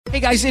Hey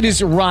guys, it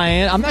is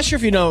Ryan. I'm not sure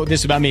if you know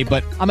this about me,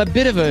 but I'm a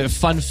bit of a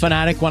fun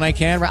fanatic when I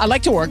can. I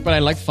like to work, but I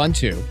like fun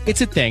too.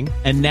 It's a thing.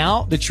 And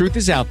now the truth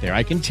is out there.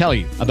 I can tell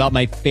you about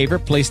my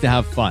favorite place to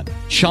have fun.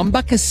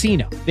 Chumba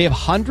Casino. They have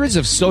hundreds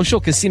of social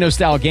casino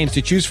style games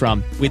to choose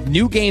from with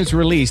new games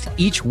released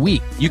each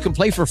week. You can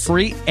play for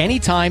free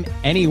anytime,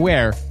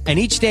 anywhere. And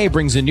each day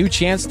brings a new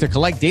chance to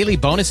collect daily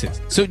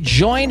bonuses. So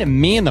join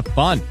me in the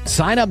fun.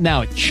 Sign up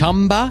now at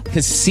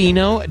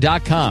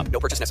ChumbaCasino.com. No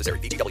purchase necessary.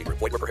 VGW.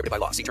 Void where prohibited by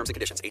law. See terms and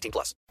conditions.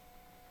 18+.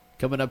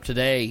 Coming up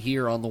today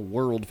here on the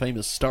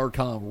world-famous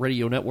Starcom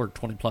Radio Network,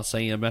 20-plus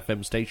AM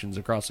FM stations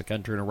across the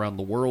country and around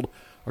the world.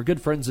 Our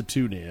good friends at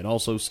TuneIn,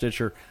 also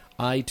Stitcher,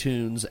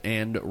 iTunes,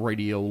 and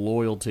Radio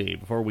Loyalty.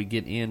 Before we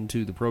get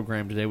into the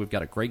program today, we've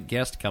got a great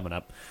guest coming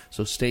up,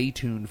 so stay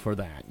tuned for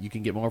that. You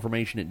can get more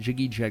information at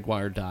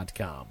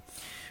JiggyJaguar.com.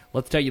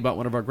 Let's tell you about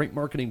one of our great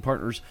marketing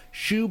partners,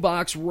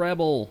 Shoebox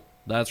Rebel.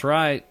 That's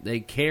right, they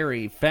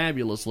carry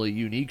fabulously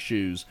unique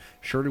shoes,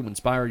 sure to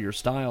inspire your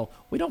style.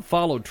 We don't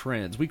follow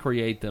trends, we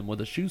create them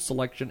with a shoe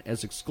selection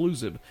as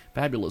exclusive,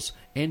 fabulous,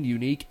 and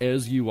unique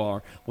as you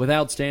are, with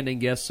outstanding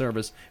guest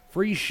service,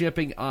 free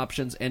shipping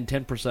options, and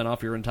 10%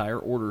 off your entire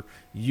order.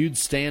 You'd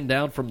stand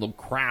out from the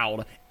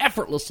crowd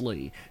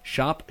effortlessly.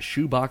 Shop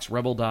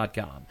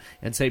ShoeboxRebel.com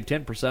and save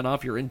 10%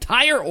 off your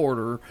entire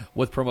order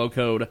with promo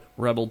code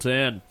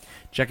REBEL10.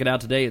 Check it out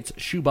today, it's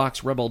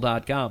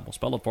ShoeboxRebel.com. We'll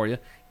spell it for you,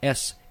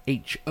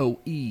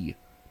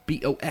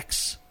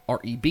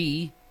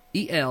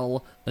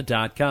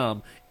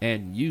 ShoeboxRebel.com,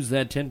 and use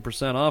that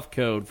 10% off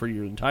code for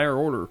your entire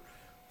order.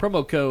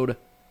 Promo code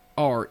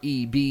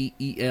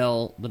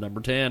REBEL, the number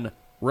 10,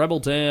 Rebel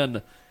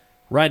 10.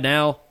 Right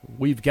now,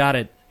 we've got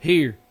it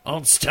here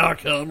on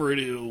Starcom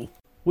Radio.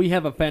 We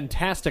have a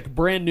fantastic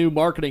brand new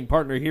marketing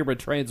partner here at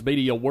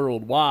Transmedia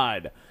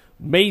Worldwide.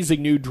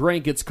 Amazing new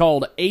drink. It's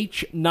called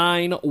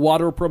H9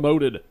 Water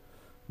Promoted.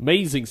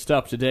 Amazing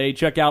stuff today.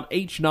 Check out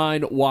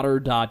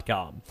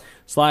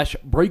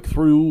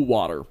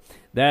h9water.com/breakthroughwater.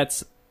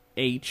 That's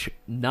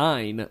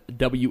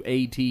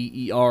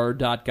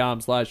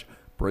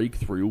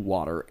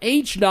h9water.com/breakthroughwater.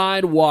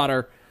 H9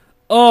 Water.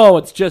 Oh,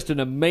 it's just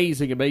an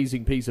amazing,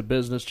 amazing piece of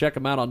business. Check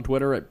them out on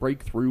Twitter at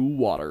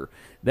breakthroughwater.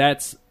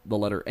 That's the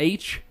letter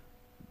H,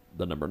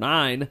 the number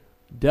 9,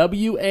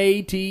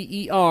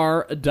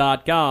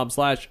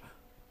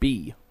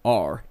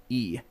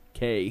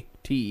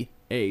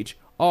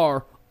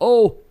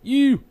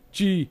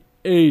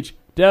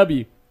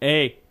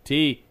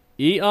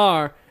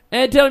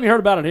 And tell them you heard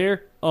about it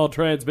here on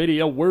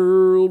Transmedia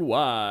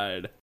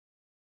Worldwide.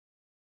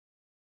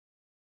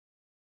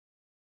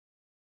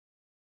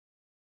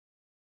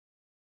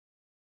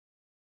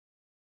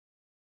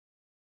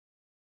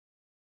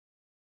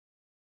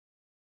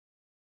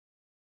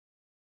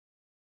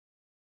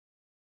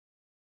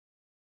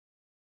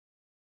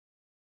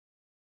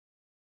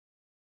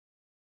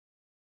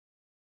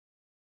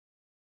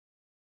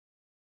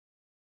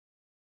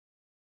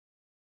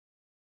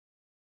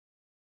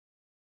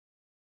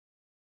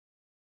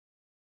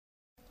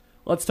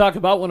 Let's talk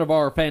about one of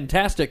our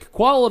fantastic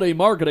quality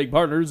marketing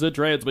partners at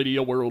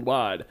Transmedia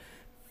Worldwide.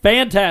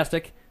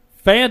 Fantastic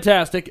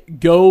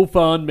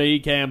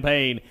GoFundMe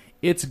campaign.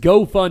 It's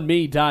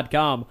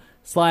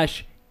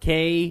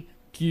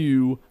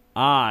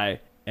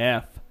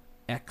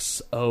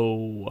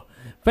GoFundMe.com/KQIFXO.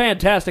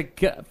 Fantastic.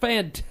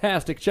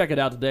 Check it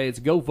out today. It's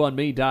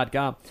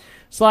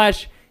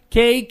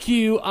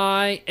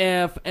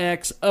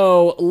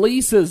GoFundMe.com/KQIFXO.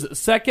 Lisa's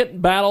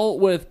second battle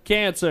with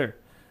cancer.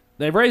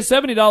 They've raised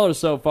 $70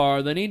 so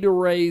far. They need to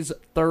raise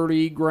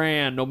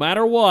 $30,000. No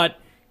matter what,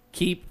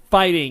 keep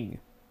fighting.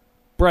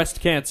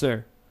 Breast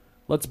cancer.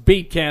 Let's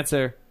beat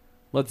cancer.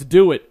 Let's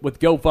do it with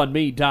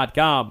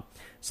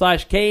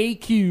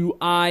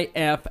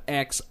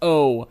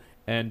GoFundMe.com/KQIFXO.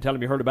 And tell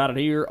them you heard about it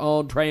here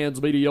on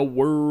Transmedia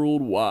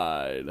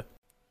Worldwide.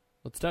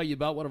 Let's tell you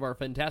about one of our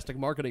fantastic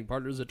marketing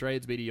partners at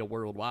Transmedia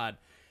Worldwide.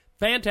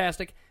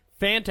 Fantastic.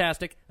 I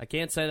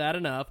can't say that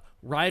enough.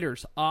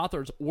 Writers,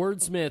 authors,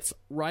 wordsmiths.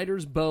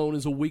 Writer's Bone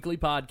is a weekly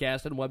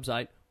podcast and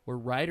website where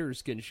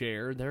writers can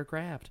share their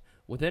craft,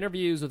 with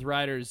interviews with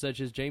writers such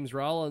as James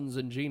Rollins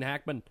and Gene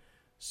Hackman,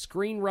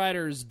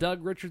 screenwriters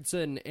Doug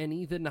Richardson and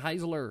Ethan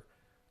Heisler,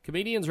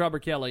 comedians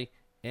Robert Kelly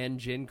and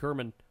Jen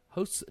Kerman,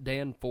 hosts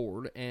Dan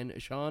Ford and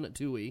Sean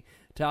Toohey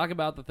talk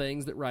about the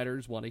things that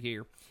writers want to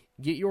hear.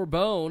 Get your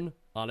bone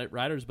on at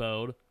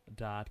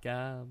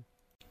writersbone.com.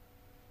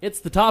 It's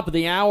the top of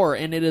the hour,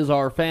 and it is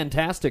our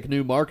fantastic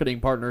new marketing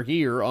partner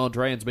here on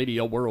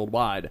Transmedia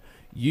Worldwide,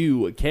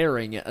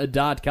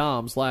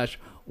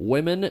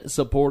 youcaring.com/women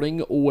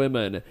supporting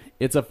women.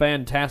 It's a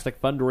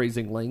fantastic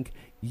fundraising link,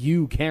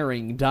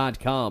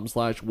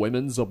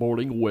 youcaring.com/women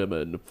supporting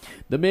women.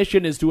 The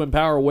mission is to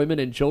empower women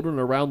and children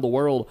around the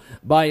world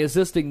by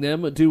assisting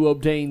them to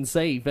obtain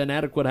safe and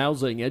adequate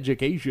housing,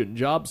 education,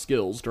 job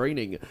skills,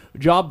 training,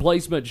 job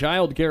placement,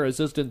 child care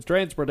assistance,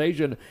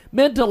 transportation,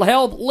 mental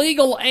health,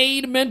 legal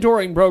aid,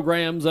 mentoring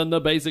programs, and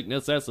the basic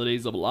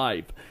necessities of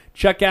life.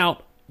 Check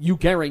out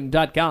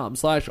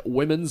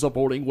youcaring.com/women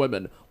supporting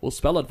women. We'll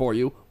spell it for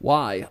you.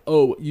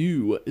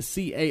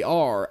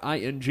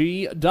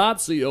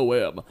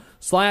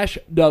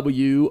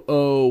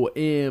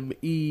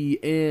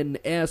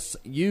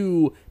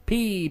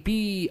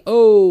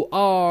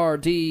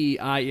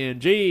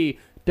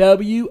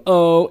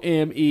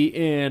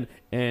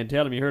 And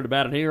tell them you heard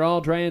about it here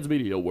on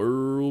Transmedia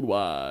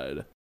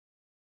Worldwide.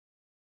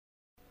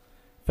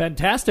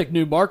 Fantastic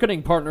new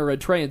marketing partner at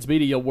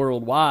Transmedia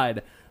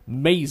Worldwide.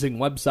 Amazing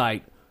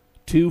website,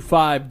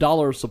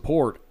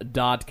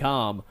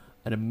 $25support.com.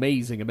 An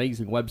amazing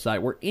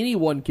website where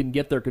anyone can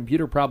get their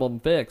computer problem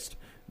fixed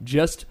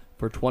just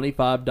for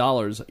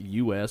 $25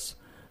 US.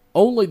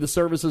 Only the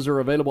services are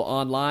available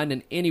online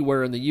and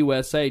anywhere in the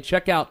USA.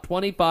 Check out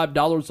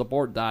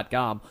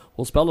 $25support.com.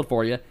 We'll spell it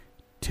for you.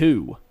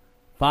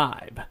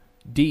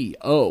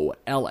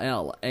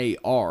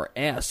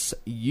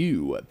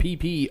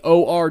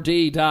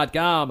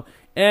 25DOLLARSUPPORD.com.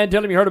 And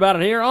tell them you heard about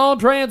it here on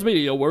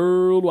Transmedia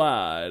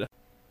Worldwide.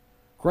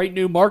 Great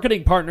new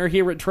marketing partner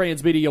here at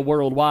Transmedia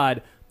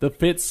Worldwide, the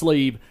Fit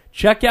Sleeve.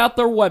 Check out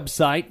their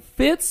website,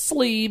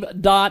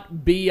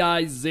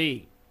 fitsleeve.biz.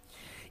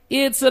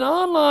 It's an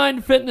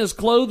online fitness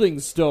clothing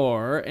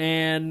store,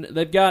 and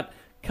they've got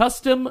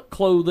custom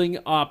clothing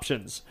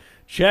options.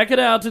 Check it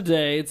out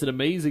today. It's an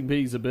amazing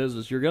piece of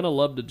business. You're going to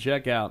love to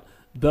check out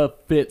the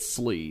Fit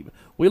Sleeve.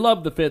 We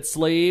love the Fit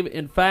Sleeve.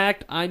 In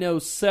fact, I know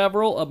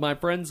several of my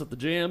friends at the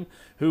gym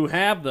who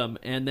have them,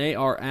 and they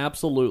are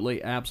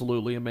absolutely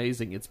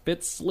amazing. It's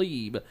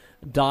fitsleeve.biz.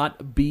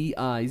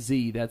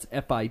 That's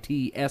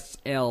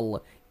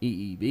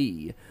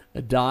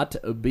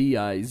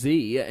FITSLEEV.biz.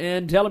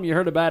 And tell them you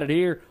heard about it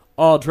here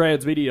on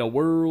Transmedia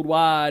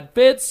Worldwide.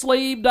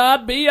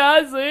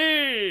 Fitsleeve.biz.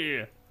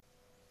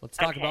 Let's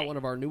talk about one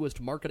of our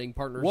newest marketing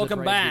partners.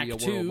 Welcome back to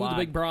the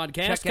big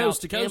broadcast,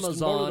 coast to coast,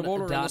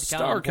 Amazon.com, the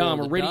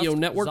Starcom Radio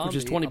Network, which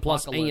is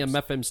 20-plus AM,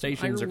 FM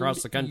stations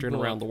across the country and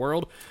around the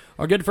world.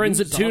 Our good friends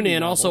at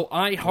TuneIn, also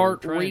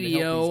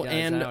iHeartRadio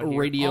and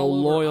Radio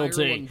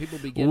Loyalty.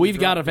 We've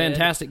got a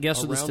fantastic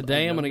guest with us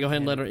today. I'm going to go ahead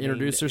and let her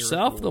introduce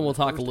herself, then we'll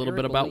talk a little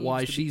bit about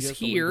why she's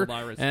here.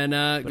 And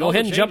go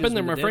ahead and jump in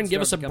there, my friend. Give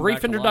us a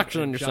brief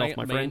introduction on yourself,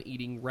 my friend.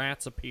 Eating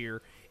rats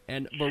appear.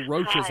 And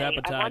ferocious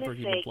appetite for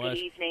human flesh.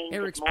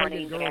 Eric's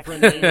pregnant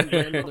girlfriend and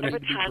grandmother need to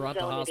be brought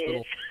to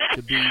hospital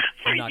to be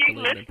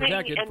inoculated and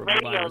protected from the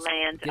virus.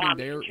 Getting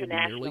there will be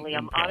nearly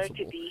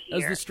impossible,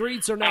 as the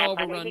streets are now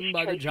overrun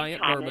by the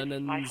giant vermin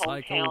and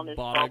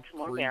psychobiotic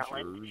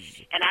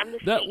creatures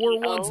that were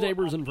once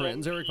neighbors and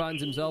friends. Eric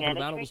finds himself in a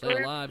battle to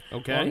stay alive.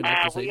 Okay, and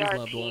have to save his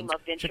loved ones.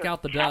 Check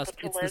out The Dust.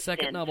 It's the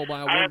second novel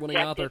by award-winning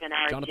author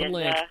Jonathan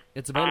Lynch.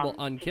 It's available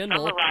on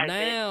Kindle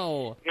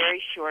now.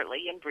 Very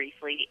shortly and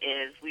briefly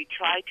is we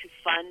try to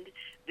fund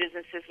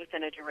businesses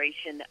within a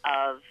duration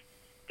of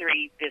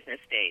 3 business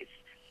days.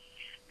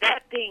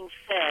 That being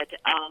said,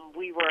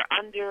 we were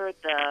under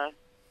the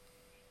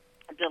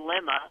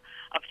dilemma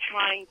of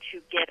trying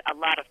to get a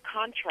lot of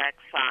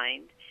contracts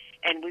signed,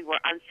 and we were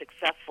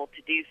unsuccessful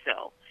to do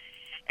so.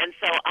 And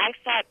so I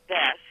thought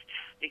best,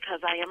 because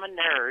I am a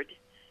nerd,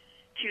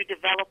 to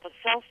develop a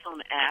cell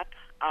phone app,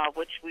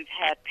 which we've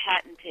had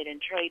patented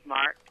and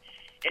trademarked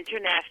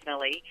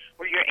internationally,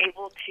 where you're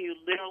able to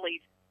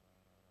literally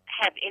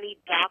have any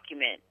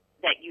document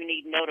that you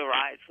need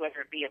notarized,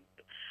 whether it be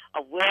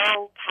a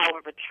will, power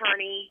of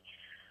attorney,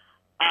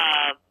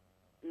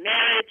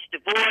 marriage,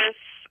 divorce,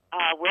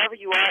 wherever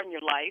you are in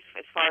your life,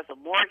 as far as a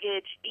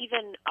mortgage,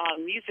 even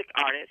music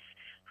artists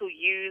who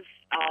use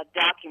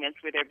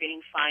documents where they're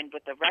being signed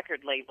with a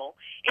record label,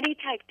 any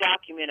type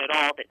document at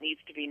all that needs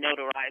to be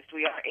notarized,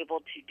 we are able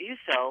to do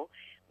so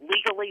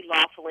legally,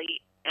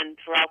 lawfully, and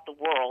throughout the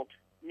world.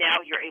 Now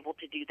you're able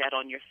to do that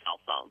on your cell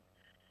phone.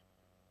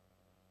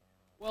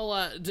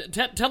 Well,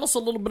 tell us a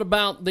little bit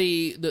about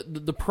the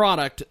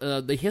product,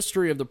 the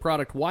history of the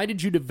product. Why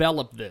did you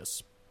develop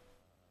this?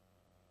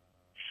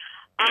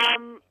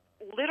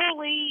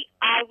 Literally,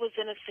 I was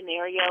in a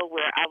scenario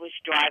where I was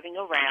driving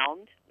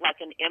around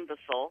like an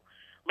imbecile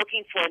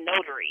looking for a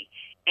notary.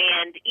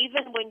 And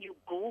even when you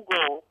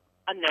Google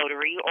a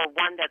notary or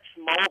one that's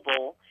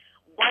mobile,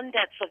 one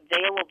that's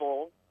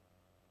available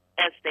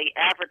as they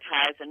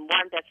advertise and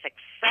one that's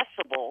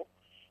accessible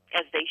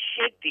as they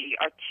should be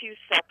are 2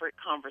 separate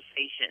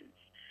conversations.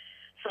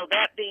 So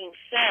that being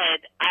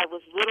said, I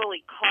was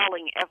literally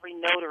calling every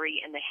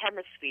notary in the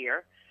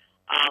hemisphere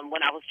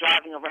when I was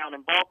driving around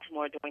in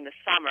Baltimore during the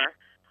summer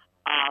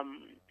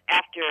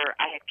after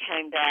I had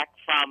came back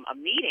from a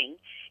meeting,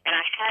 and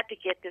I had to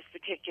get this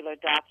particular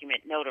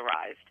document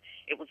notarized.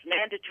 It was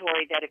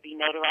mandatory that it be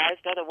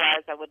notarized,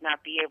 otherwise I would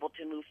not be able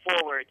to move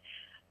forward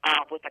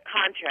with a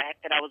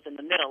contract that I was in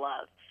the middle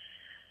of.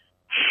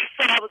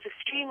 So I was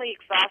extremely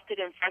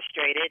exhausted and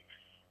frustrated,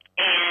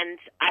 and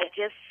I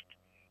just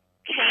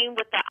came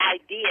with the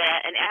idea,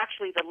 and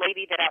actually the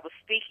lady that I was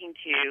speaking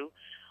to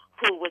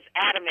who was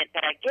adamant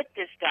that I get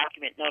this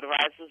document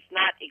notarized was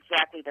not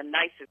exactly the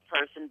nicest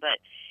person, but,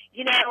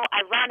 you know,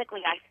 ironically,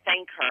 I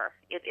thank her.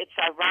 It's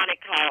ironic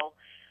how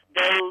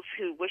those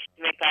who wish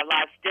to make our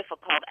lives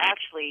difficult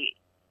actually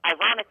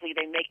ironically,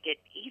 they make it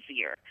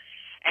easier.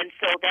 And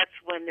so that's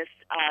when this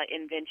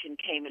invention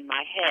came in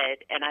my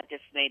head, and I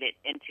just made it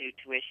into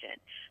tuition.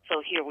 So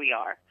here we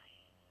are.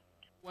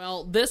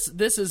 Well, this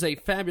is a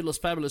fabulous,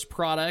 fabulous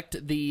product.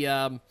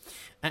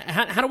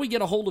 How do we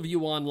get a hold of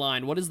you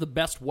online? What is the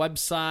best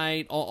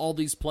website? All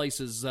these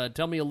places.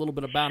 Tell me a little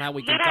bit about how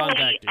we can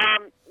contact you.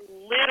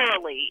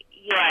 Literally,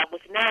 yeah,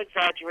 with no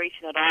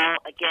exaggeration at all.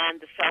 Again,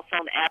 the cell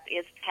phone app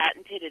is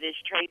patented, it is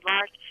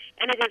trademarked,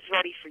 and it is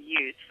ready for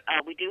use.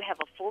 We do have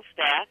a full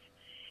staff,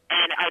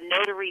 and our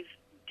notaries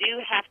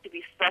do have to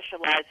be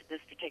specialized in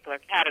this particular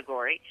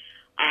category.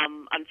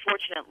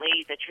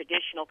 Unfortunately, the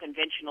traditional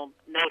conventional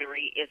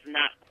notary is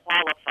not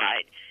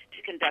qualified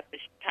to conduct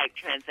this type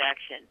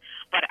transaction.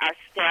 But our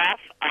staff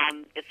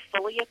is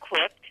fully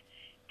equipped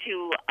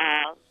to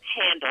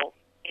handle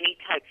any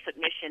type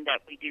submission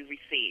that we do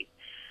receive.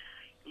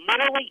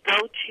 Literally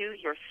go to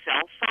your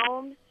cell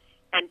phone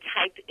and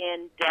type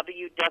in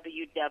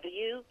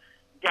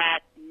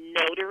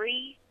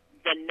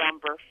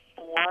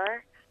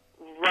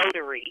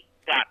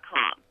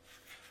www.notary4rotary.com.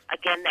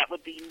 Again, that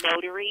would be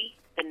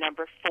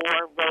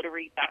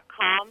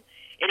notary4rotary.com.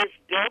 It is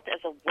built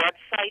as a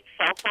website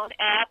cell phone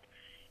app,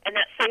 and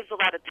that saves a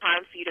lot of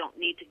time so you don't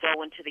need to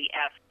go into the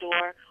App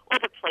Store or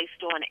the Play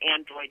Store on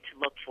Android to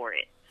look for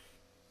it.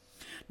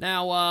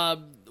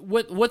 Now,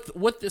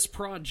 with this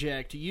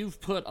project,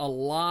 you've put a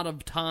lot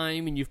of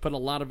time and you've put a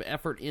lot of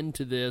effort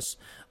into this.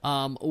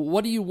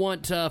 What do you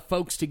want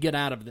folks to get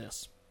out of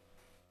this?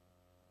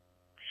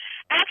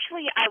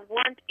 Actually, I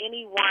want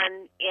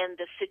anyone in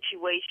the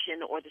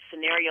situation or the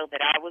scenario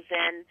that I was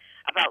in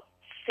about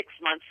 6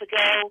 months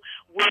ago,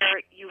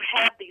 where you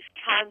have these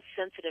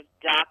time-sensitive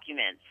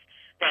documents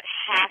that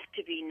have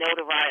to be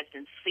notarized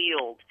and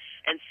sealed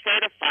and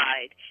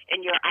certified,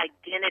 and your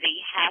identity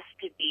has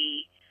to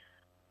be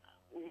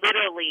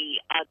literally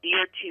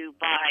adhered to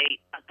by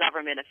a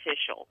government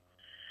official.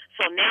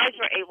 So now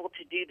you're able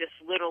to do this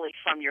literally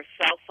from your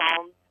cell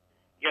phone,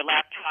 your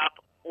laptop,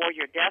 or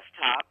your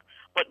desktop.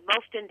 But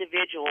most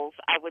individuals,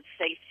 I would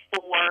say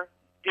 4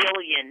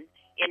 billion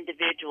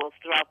individuals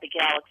throughout the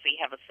galaxy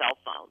have a cell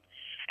phone.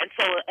 And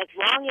so as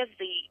long as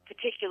the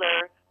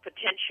particular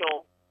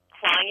potential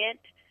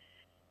client,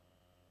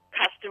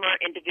 customer,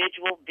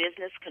 individual,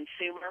 business,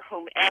 consumer,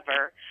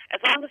 whomever,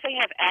 as long as they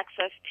have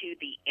access to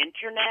the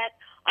Internet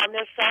on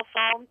their cell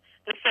phone,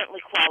 they're certainly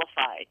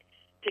qualified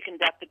to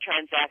conduct the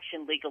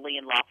transaction legally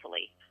and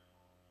lawfully.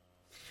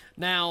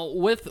 Now,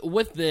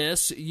 with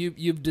this,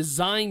 you've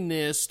designed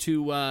this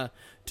to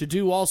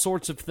do all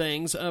sorts of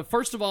things.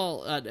 First of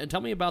all,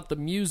 tell me about the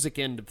music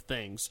end of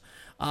things.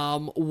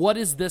 What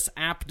is this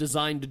app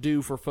designed to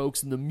do for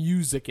folks in the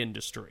music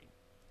industry?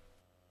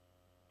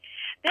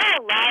 There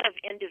are a lot of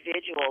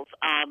individuals.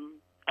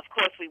 Of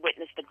course, we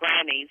witnessed the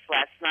Grammys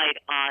last night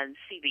on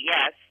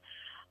CBS.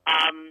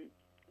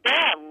 There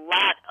are a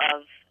lot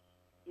of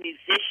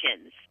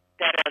musicians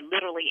that are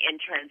literally in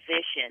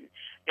transition.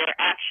 They're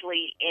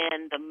actually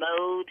in the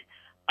mode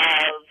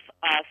of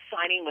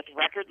signing with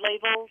record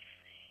labels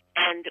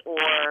and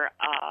or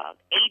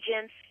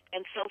agents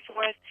and so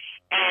forth,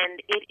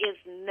 and it is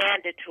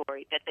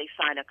mandatory that they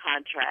sign a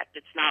contract.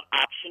 It's not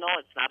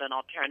optional. It's not an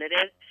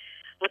alternative.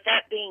 With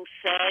that being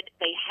said,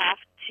 they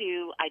have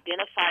to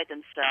identify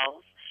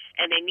themselves,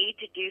 and they need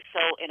to do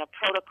so in a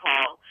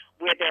protocol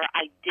where their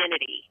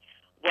identity,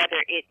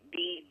 whether it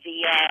be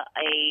via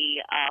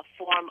a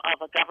form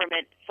of a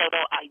government photo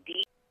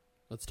ID.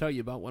 Let's tell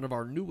you about one of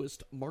our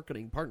newest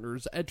marketing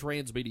partners at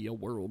Transmedia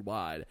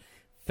Worldwide.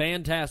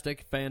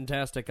 Fantastic,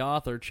 fantastic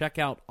author. Check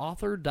out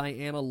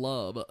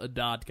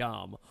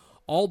authordianalove.com.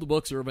 All the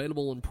books are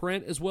available in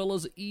print as well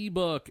as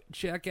ebook.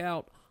 Check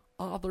out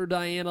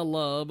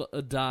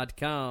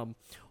authordianalove.com.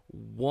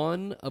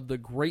 One of the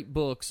great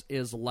books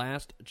is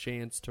Last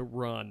Chance to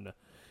Run.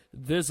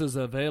 This is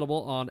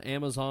available on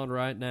Amazon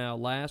right now.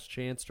 Last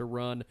Chance to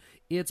Run.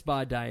 It's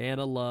by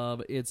Diana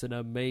Love. It's an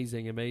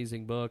amazing,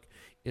 amazing book.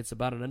 It's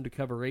about an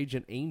undercover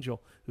agent, Angel,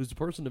 who's a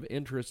person of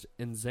interest,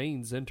 and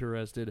Zane's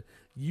interested.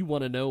 You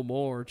want to know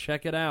more?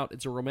 Check it out.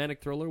 It's a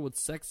romantic thriller with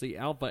sexy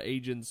alpha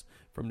agents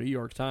from New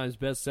York Times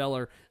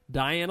bestseller,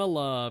 Diana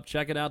Love.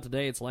 Check it out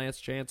today. It's Last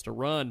Chance to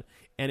Run,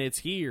 and it's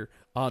here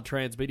on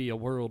Transmedia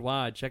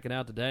Worldwide. Check it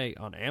out today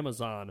on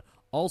Amazon.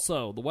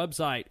 Also, the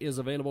website is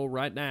available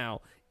right now.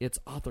 It's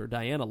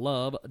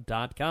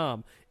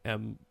authordianalove.com.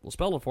 And we'll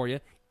spell it for you.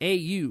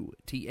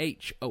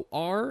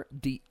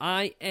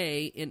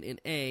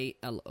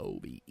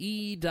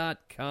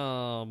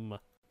 authordianalove.com.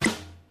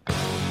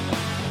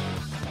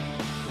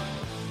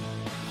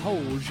 Ho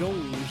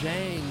Zhong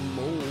Zhang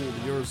Mold,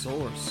 your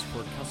source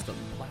for custom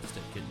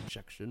plastic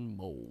injection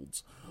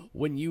molds.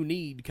 When you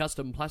need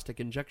custom plastic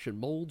injection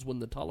molds, when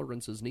the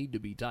tolerances need to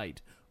be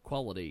tight,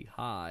 quality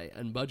high,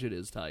 and budget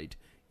is tight,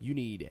 you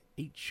need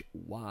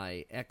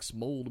HYX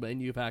Mold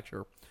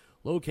Manufacturer.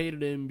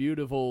 Located in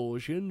beautiful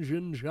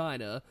Shenzhen,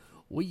 China,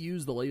 we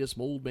use the latest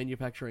mold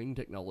manufacturing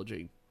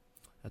technology.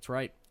 That's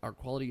right, our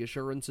quality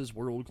assurance is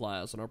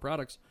world-class, and our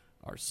products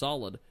are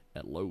solid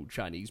at low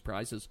Chinese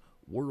prices.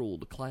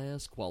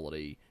 World-class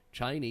quality.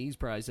 Chinese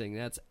pricing.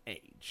 That's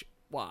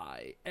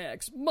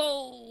HYX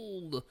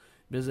Mold.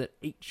 Visit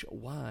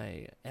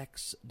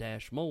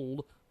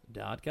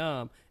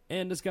HYX-mold.com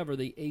and discover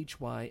the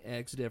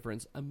HYX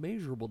difference, a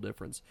measurable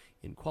difference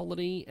in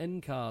quality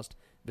and cost.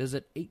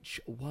 Visit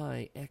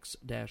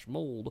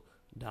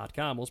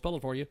HYX-mold.com. We'll spell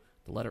it for you.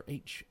 The letter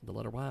H, the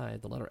letter Y,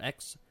 the letter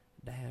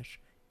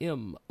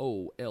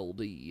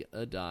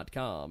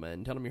X-mold.com.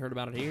 And tell them you heard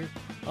about it here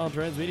on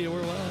Transmedia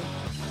Worldwide.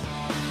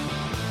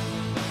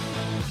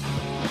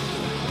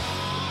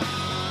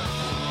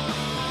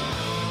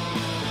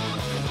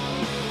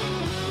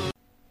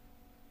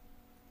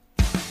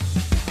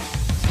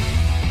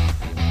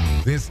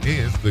 This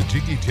is the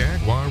Jiggy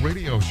Jaguar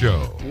Radio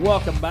Show.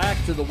 Welcome back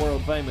to the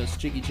world-famous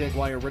Jiggy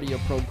Jaguar radio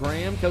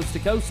program, coast to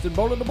coast and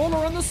border to border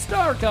on the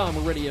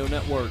Starcom Radio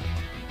Network.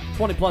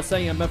 20-plus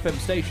AM FM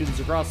stations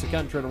across the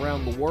country and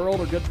around the world.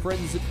 Our good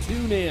friends that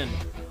tune in.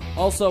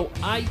 Also,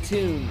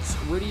 iTunes,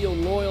 Radio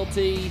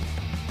Loyalty,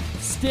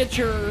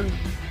 Stitcher,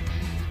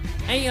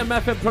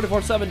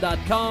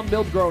 AMFM247.com,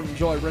 Build, Grow, and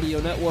Enjoy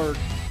Radio Network,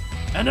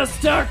 and the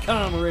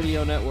Starcom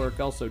Radio Network,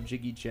 also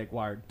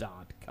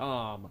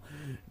JiggyJaguar.com.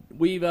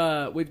 We've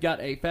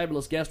got a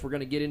fabulous guest we're going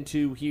to get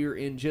into here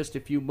in just a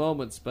few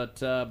moments, but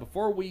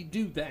before we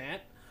do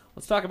that,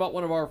 let's talk about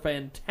one of our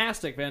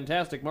fantastic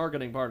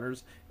marketing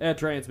partners at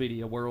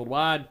Transmedia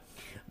Worldwide.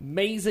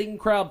 Amazing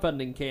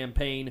crowdfunding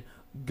campaign,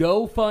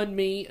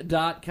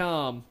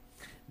 GoFundMe.com.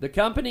 The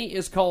company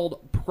is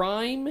called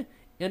Prime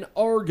and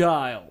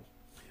Argyle.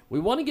 We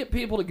want to get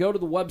people to go to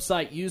the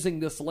website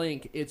using this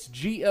link. It's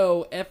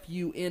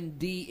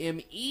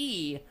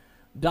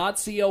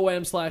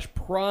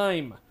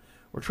GoFundMe.com/Prime.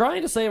 We're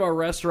trying to save our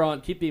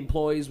restaurant, keep the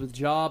employees with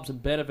jobs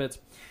and benefits.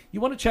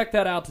 You want to check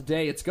that out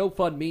today. It's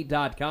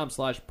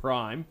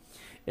GoFundMe.com/Prime.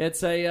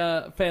 It's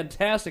a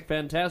fantastic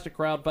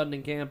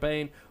crowdfunding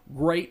campaign.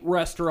 Great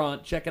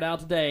restaurant. Check it out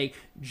today.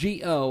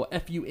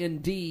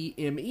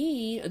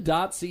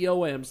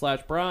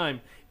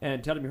 GoFundMe.com/Prime.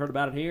 And tell them you heard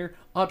about it here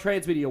on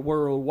Transmedia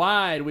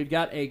Worldwide. We've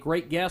got a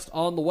great guest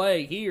on the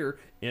way here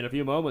in a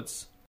few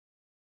moments.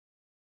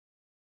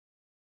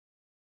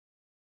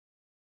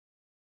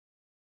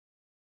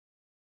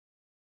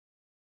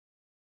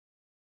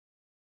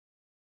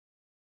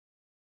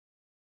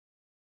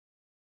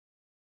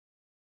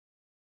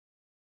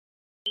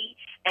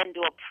 And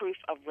do a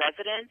proof of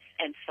residence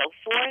and so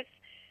forth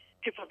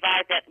to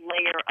provide that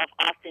layer of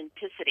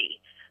authenticity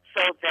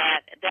so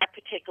that that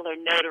particular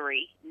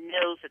notary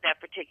knows that that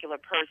particular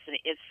person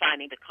is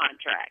signing the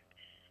contract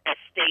as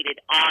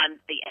stated on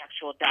the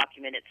actual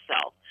document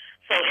itself.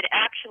 So it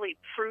actually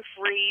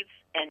proofreads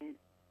and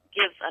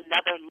gives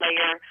another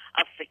layer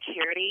of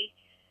security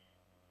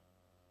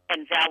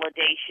and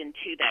validation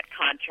to that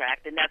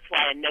contract, and that's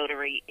why a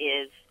notary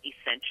is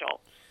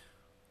essential.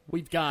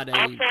 We've got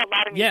also a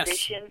lot of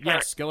musicians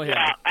go ahead.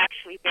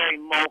 Actually very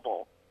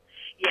mobile.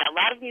 Yeah, a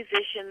lot of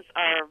musicians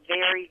are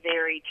very,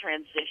 very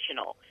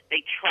transitional.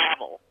 They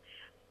travel.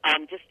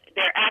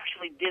 They're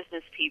actually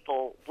business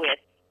people with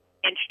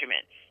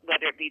instruments,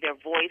 whether it be their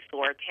voice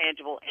or a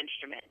tangible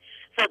instrument.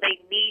 So they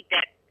need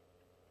that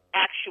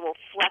actual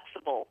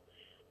flexible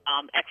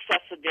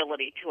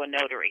accessibility to a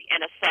notary.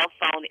 And a cell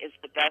phone is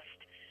the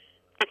best.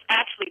 It's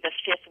actually the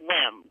fifth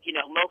limb. You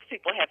know, most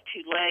people have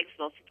two legs,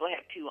 most people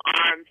have two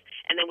arms,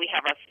 and then we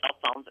have our cell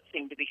phones that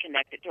seem to be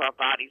connected to our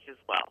bodies as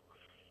well.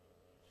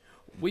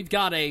 We've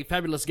got a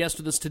fabulous guest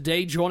with us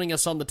today, joining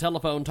us on the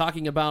telephone,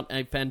 talking about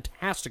a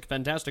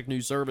fantastic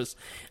new service.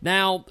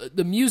 Now,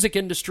 the music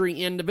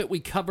industry end of it, we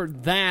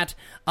covered that.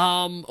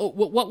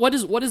 What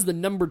is the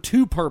number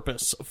two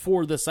purpose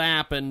for this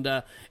app and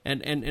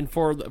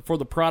for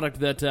the product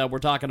that we're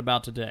talking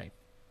about today?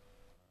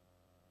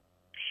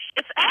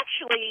 It's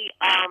actually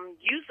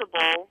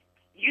usable,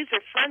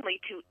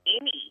 user-friendly to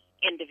any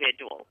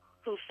individual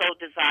who so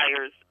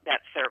desires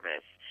that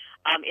service.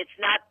 It's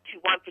not to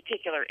one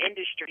particular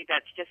industry.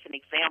 That's just an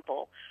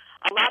example.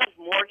 A lot of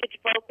mortgage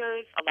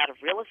brokers, a lot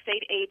of real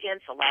estate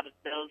agents, a lot of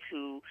those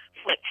who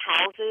flip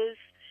houses.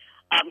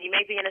 You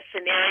may be in a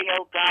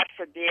scenario, God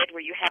forbid,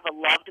 where you have a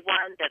loved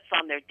one that's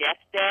on their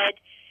deathbed,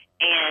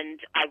 and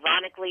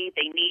ironically,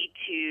 they need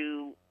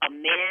to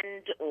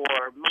amend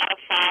or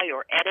modify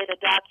or edit a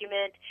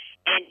document,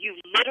 and you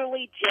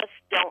literally just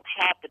don't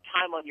have the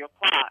time on your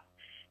clock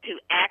to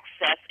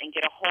access and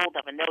get a hold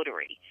of a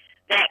notary.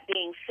 That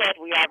being said,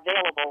 we are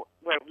available.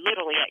 We're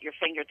literally at your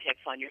fingertips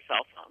on your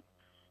cell phone.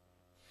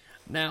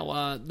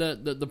 Now,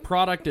 the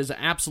product is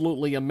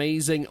absolutely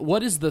amazing.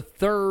 What is the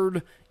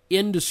third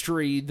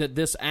industry that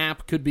this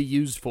app could be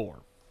used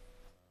for?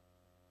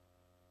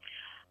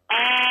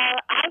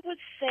 I would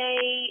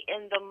say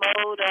in the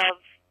mode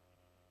of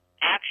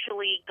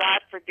actually,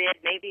 God forbid,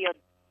 maybe a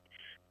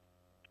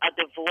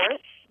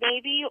divorce,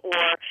 maybe,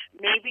 or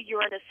maybe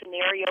you're in a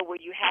scenario where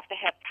you have to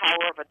have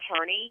power of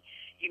attorney.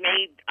 You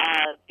may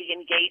be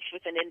engaged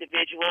with an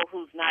individual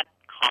who's not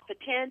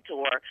competent,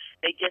 or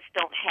they just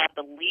don't have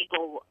the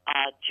legal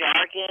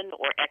jargon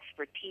or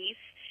expertise,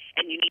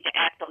 and you need to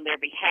act on their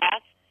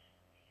behalf.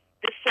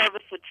 This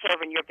service would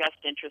serve in your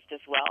best interest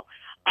as well.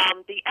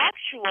 The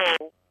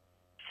actual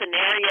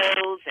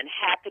scenarios and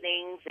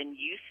happenings and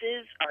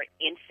uses are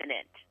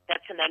infinite.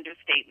 That's an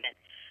understatement.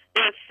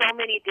 There are so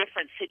many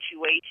different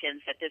situations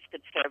that this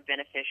could serve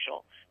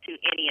beneficial to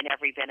any and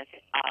every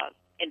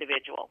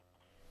individual.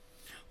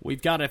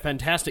 We've got a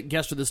fantastic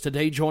guest with us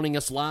today. Joining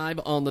us live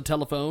on the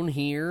telephone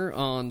here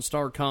on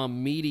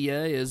Starcom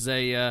Media is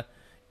a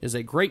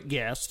great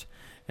guest,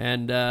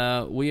 and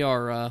we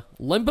are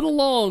limping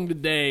along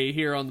today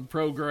here on the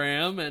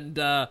program. And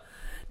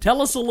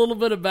tell us a little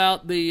bit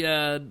about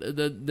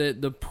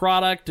the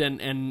product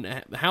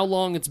and how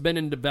long it's been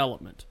in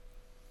development.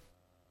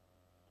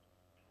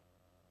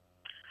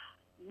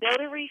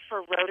 Notary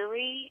for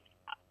Rotary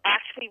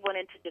actually went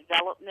into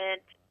development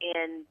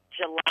in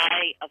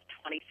July of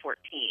 2014,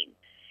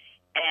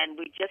 and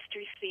we just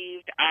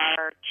received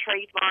our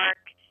trademark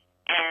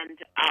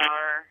and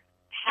our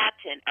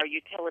patent, our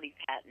utility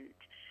patent,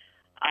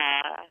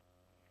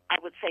 I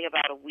would say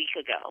about a week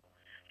ago.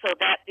 So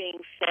that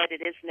being said,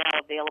 it is now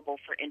available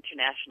for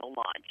international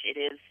launch. It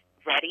is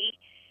ready.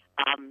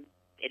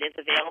 It is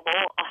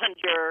available on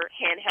your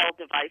handheld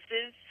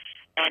devices.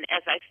 And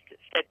as I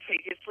said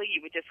previously,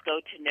 you would just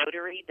go to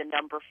Notary,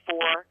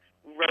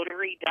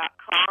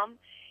 4Rotary.com.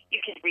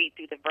 You can read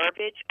through the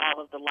verbiage.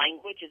 All of the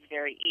language is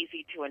very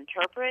easy to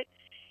interpret.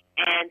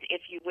 And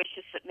if you wish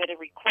to submit a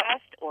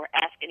request or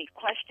ask any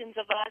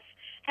questions of us,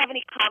 have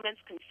any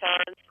comments,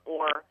 concerns,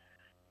 or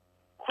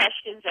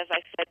questions, as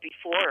I said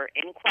before, or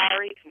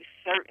inquiries, we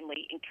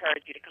certainly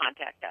encourage you to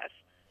contact us.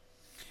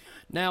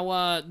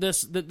 Now,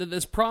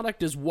 this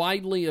product is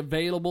widely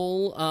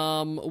available.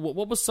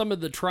 What was some of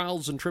the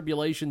trials and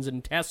tribulations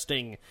and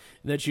testing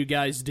that you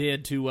guys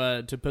did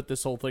to put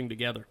this whole thing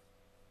together?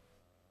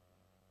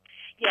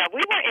 Yeah,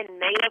 we were in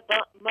native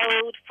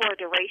mode for a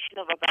duration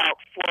of about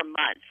 4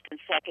 months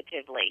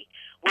consecutively,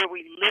 where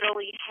we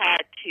literally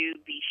had to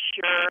be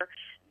sure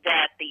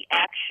that the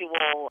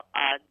actual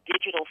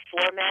digital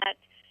format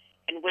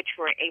in which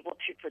we're able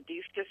to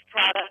produce this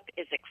product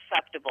is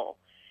acceptable.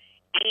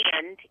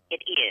 And it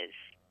is.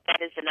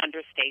 That is an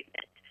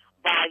understatement.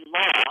 By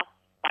law,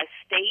 by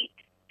state,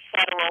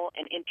 federal,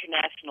 and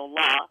international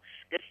law,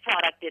 this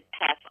product did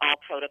pass all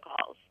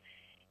protocols.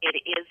 It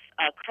is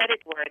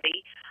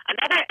creditworthy.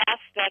 Another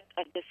aspect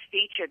of this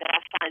feature that I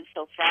find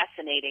so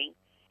fascinating,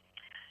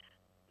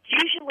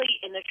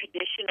 usually in the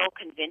traditional,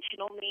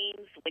 conventional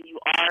means, when you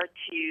are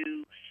to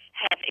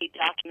have a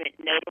document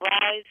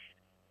notarized,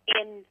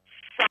 in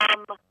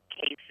some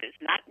cases,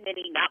 not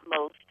many, not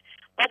most,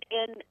 but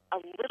in a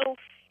little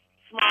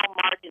small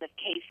margin of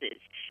cases,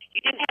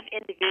 you do have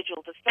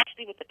individuals,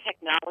 especially with the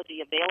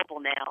technology available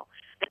now,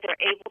 that they're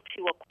able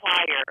to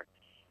acquire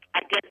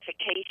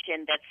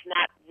identification that's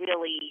not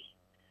really,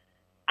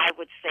 I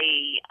would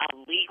say,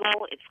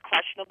 legal. It's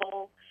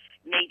questionable.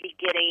 Maybe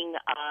getting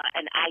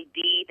an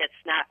ID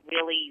that's not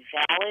really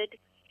valid.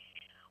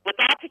 With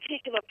our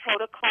particular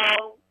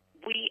protocol,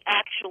 we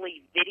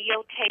actually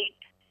videotape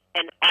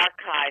and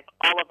archive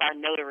all of our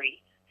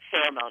notary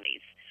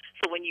ceremonies.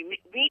 So when you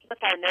meet with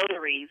our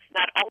notaries,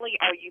 not only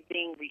are you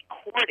being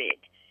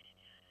recorded,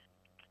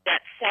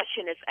 that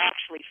session is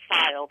actually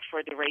filed for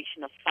a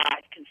duration of 5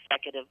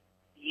 consecutive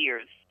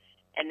years,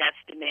 and that's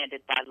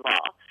demanded by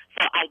law.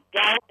 So I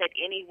doubt that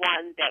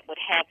anyone that would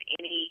have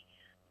any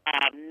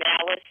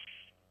malice,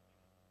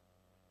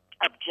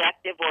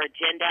 objective, or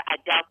agenda,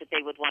 I doubt that they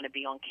would want to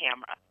be on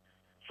camera.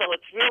 So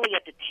it's really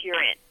a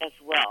deterrent as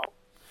well,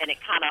 and it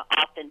kind of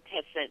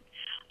authenticates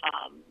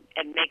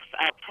and makes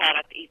our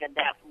product even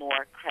that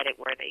more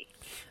creditworthy.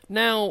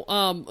 Now,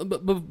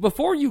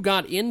 before you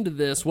got into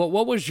this,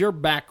 what was your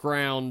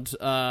background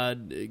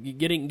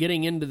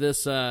getting into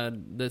this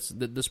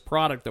this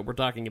product that we're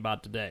talking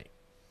about today?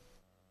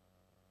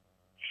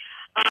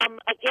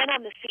 Again,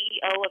 I'm the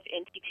CEO of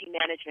NTT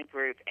Management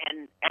Group,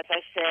 and as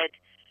I said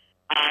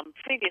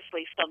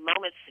previously, some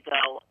moments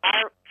ago,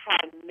 our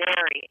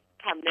primary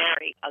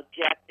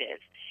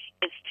objective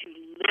is to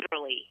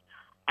literally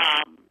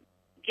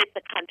get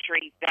the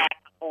country back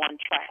on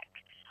track.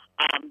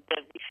 The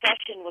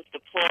recession was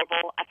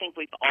deplorable. I think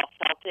we've all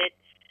felt it.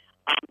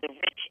 The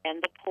rich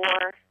and the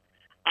poor,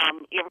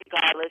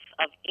 irregardless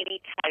of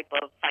any type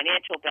of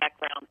financial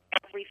background,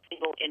 every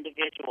single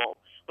individual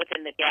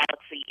within the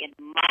galaxy, in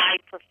my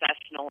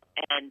professional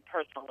and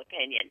personal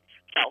opinion,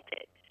 felt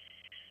it.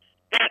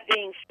 That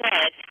being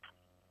said,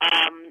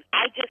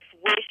 I just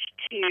wish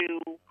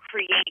to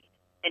create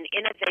an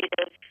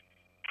innovative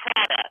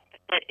product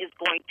that is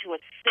going to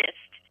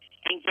assist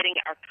in getting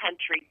our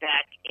country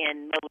back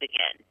in mode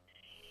again.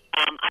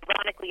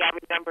 Ironically, I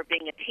remember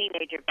being a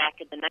teenager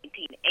back in the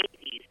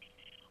 1980s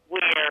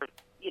where,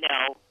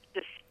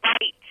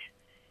 despite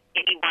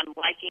anyone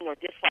liking or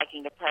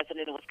disliking the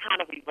president, it was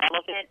kind of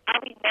irrelevant. I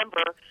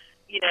remember,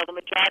 the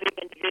majority of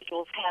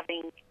individuals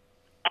having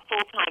a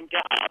full-time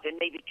job and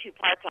maybe 2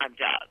 part-time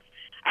jobs.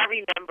 I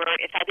remember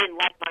if I didn't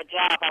like my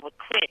job, I would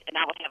quit and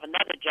I would have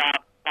another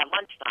job by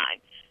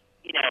lunchtime.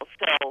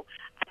 So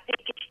I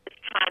think it's just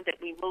time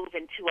that we move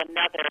into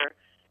another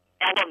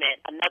element,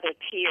 another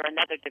tier,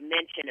 another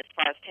dimension as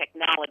far as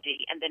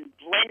technology, and then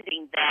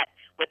blending that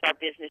with our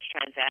business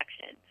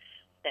transaction.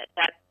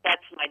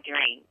 That's my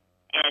dream.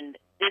 And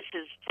this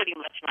is pretty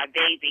much my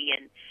baby,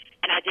 and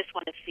I just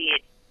want to see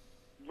it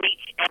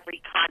reach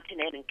every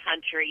continent and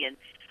country and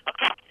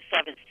across the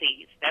 7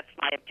 seas. That's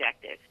my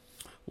objective.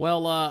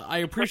 Well, I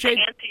appreciate...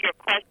 But to answer your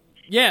question...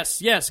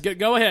 Yes.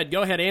 Go ahead.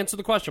 Go ahead. Answer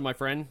the question, my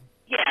friend.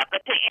 Yeah,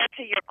 but to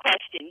answer your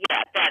question,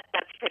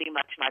 that's pretty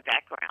much my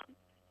background.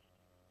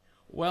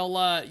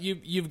 Well,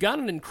 you've got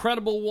an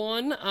incredible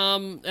one.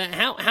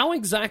 How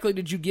exactly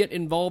did you get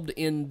involved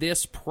in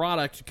this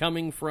product,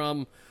 coming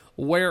from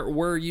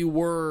where you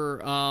were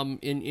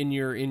in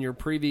your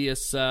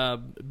previous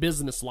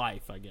business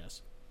life, I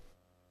guess?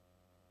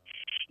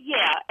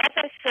 Yeah, as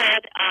I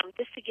said,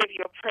 just to give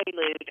you a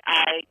prelude,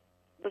 I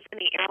was in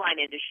the airline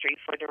industry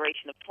for a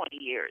duration of 20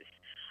 years.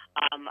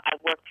 I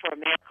worked for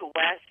America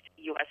West,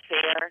 U.S.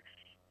 Air,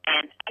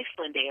 and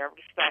Iceland Air,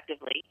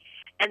 respectively.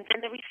 And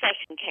then the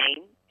recession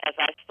came, as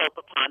I spoke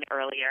upon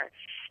earlier,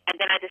 and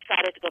then I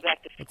decided to go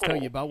back to school. Let's tell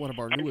you about one of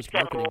our newest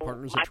marketing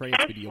partners at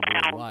Transvideo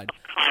Worldwide.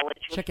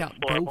 Check out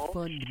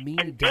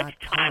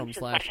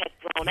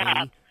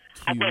GoFundMe.com/KKRp.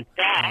 I went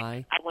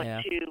back. I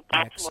went to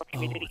Baltimore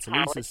Community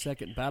College. It's Lisa's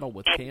second battle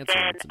with cancer.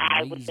 It's an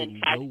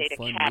amazing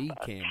GoFundMe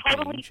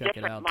campaign. Check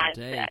it out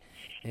today.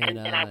 And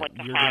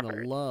you're going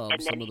to love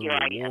some of the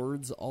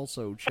rewards.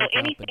 Also, check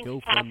out the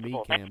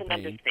GoFundMe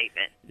campaign.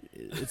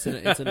 It's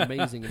an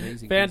amazing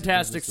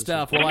fantastic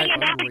stuff. Well,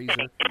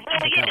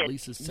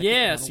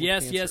 yes.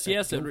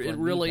 It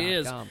really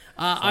is.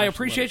 I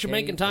appreciate you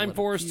making time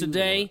for us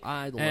today.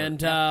 And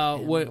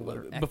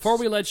before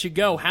we let you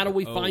go, how do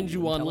we find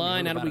you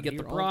online? How do we get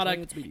the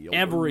product?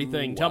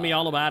 Everything. Tell me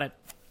all about it.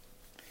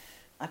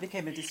 I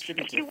became a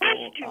distributor for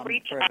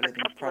Forever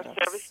Living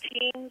products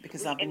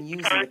because I've been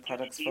using the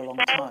products for a long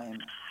time,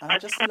 and I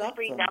just love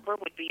them.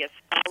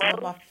 Some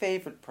of my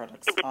favorite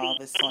products are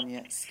the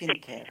Sonia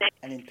skincare,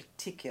 and in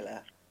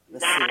particular, the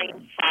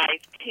serum.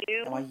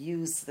 Now, I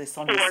use the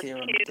Sonia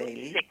serum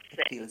daily. It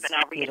feels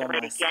good on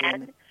my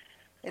skin.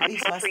 It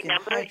leaves my skin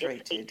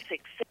hydrated.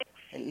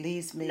 It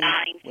leaves me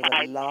with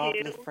a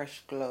lovely,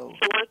 fresh glow,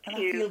 and I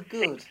feel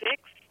good.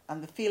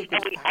 And the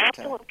feel-good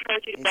factor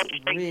is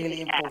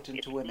really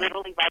important to women.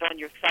 Literally right on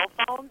your cell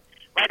phone,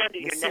 right under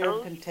your nose. The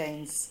serum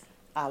contains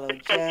aloe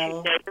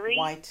gel,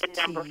 white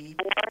tea,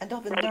 and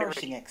other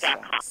nourishing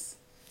extracts.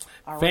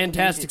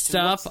 Fantastic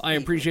stuff. I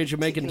appreciate you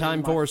making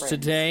time for us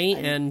today,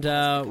 and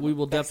we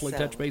will definitely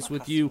touch base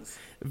with you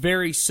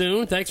very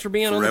soon. Thanks for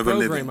being on the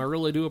program. I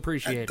really do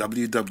appreciate it.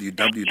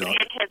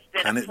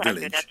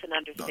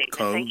 www.planetvillage.co.uk.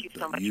 Thank you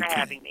so much for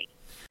having me.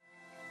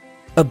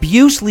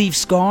 Abuse leaves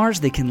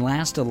scars that can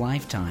last a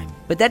lifetime.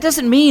 But that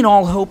doesn't mean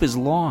all hope is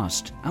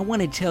lost. I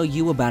want to tell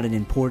you about an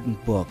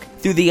important book,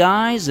 Through the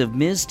Eyes of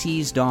Ms.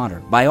 T's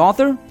Daughter, by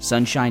author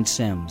Sunshine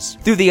Sims.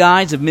 Through the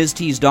Eyes of Ms.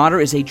 T's Daughter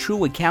is a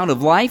true account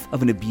of life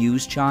of an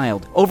abused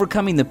child,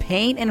 overcoming the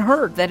pain and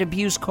hurt that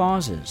abuse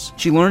causes.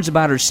 She learns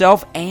about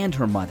herself and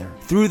her mother.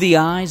 Through the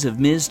Eyes of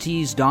Ms.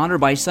 T's Daughter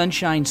by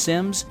Sunshine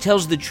Sims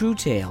tells the true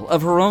tale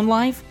of her own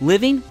life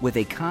living with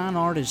a con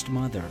artist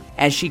mother.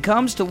 As she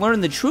comes to learn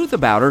the truth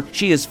about her,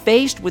 she is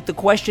faced with the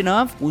question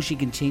of, will she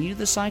continue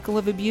the cycle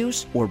of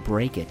abuse or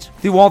break it?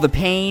 Through all the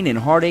pain and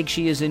heartache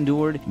she has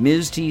endured,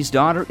 Ms. T's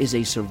Daughter is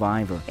a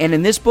survivor. And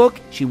in this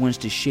book, she wants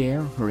to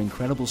share her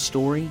incredible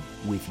story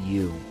with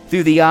you.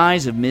 Through the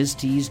Eyes of Ms.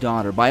 T's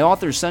Daughter by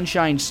author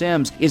Sunshine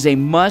Sims is a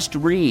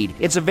must-read.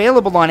 It's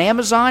available on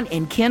Amazon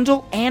in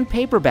Kindle and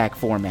paperback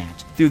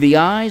format. Through the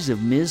Eyes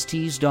of Ms.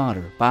 T's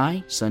Daughter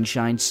by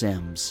Sunshine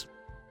Sims.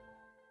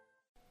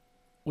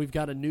 We've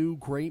got a new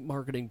great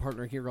marketing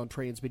partner here on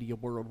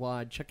Transvideo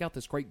Worldwide. Check out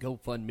this great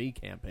GoFundMe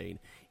campaign.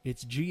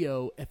 It's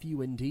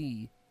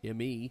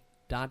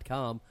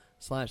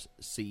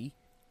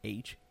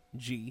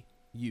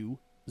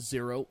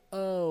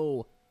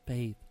GoFundMe.com/CHGU0O.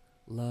 Faith,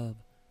 love,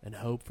 and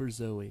hope for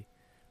Zoe.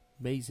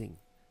 Amazing.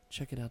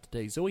 Check it out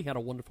today. Zoe had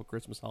a wonderful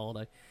Christmas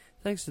holiday.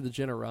 Thanks to the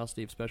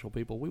generosity of special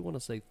people, we want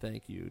to say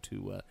thank you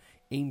to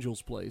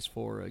Angel's Place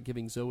for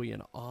giving Zoe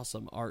an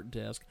awesome art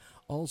desk.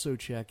 Also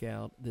check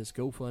out this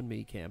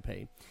GoFundMe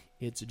campaign.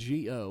 It's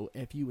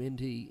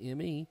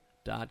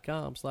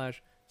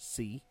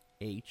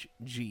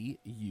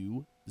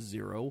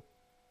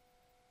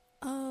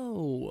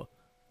GoFundMe.com/CHGU0O.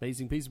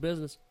 Amazing piece of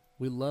business.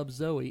 We love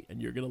Zoe,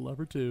 and you're going to love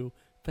her too.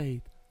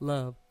 Faith,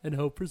 love, and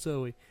hope for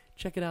Zoe.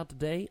 Check it out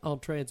today on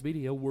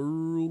Transvideo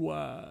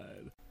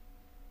Worldwide.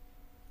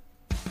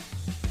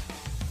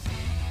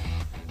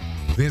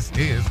 This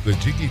is the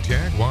Jiggy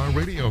Jaguar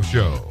Radio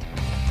Show.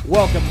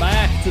 Welcome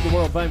back to the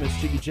world-famous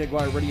Jiggy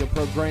Jaguar radio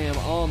program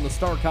on the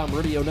Starcom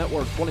Radio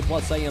Network,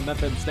 20-plus AM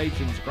FM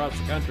stations across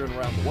the country and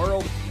around the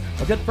world.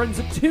 Our good friends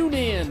at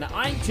TuneIn,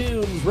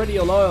 iTunes,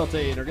 Radio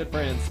Loyalty, and our good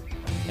friends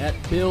at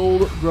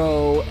Build,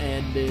 Grow,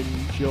 and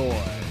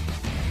Enjoy.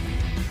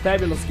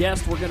 Fabulous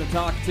guest we're going to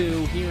talk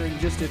to here in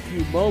just a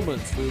few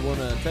moments. We want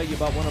to tell you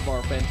about one of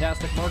our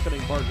fantastic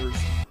marketing partners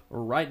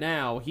right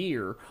now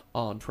here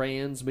on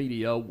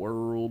Transmedia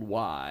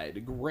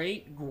Worldwide.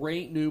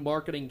 Great new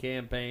marketing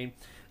campaign.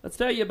 Let's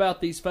tell you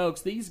about these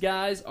folks. These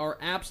guys are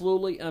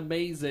absolutely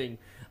amazing.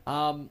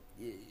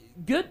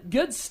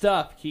 Good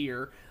stuff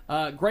here.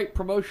 Great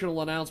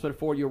promotional announcement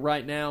for you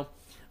right now.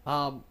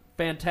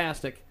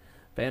 Fantastic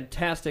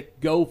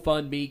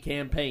GoFundMe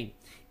campaign.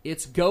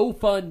 It's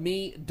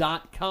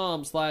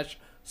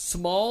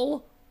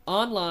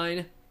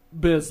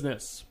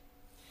GoFundMe.com/small-online-business.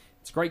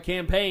 It's a great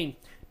campaign.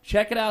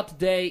 Check it out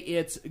today.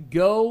 It's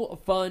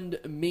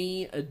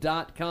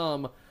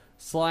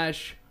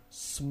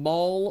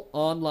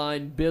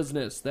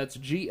GoFundMe.com/small-online-business. That's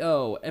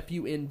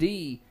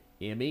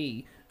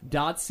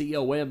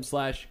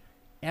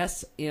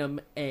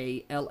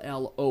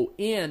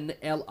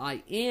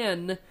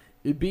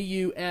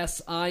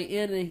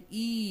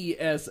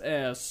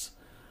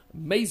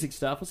Amazing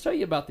stuff. Let's tell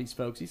you about these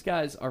folks. These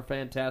guys are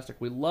fantastic.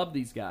 We love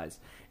these guys.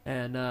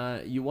 And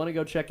you want to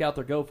go check out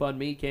their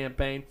GoFundMe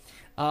campaign.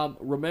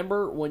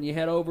 Remember, when you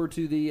head over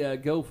to the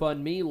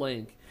GoFundMe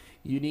link,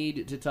 you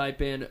need to type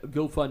in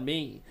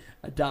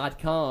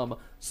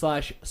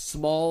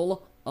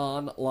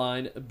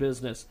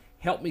GoFundMe.com/small-online-business.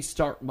 Help me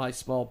start my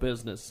small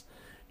business.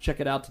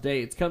 Check it out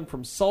today. It's come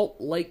from Salt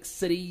Lake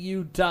City,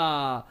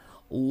 Utah.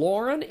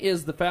 Lauren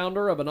is the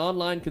founder of an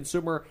online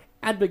consumer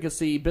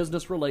advocacy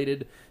business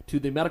related to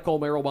the medical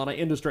marijuana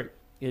industry.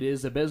 It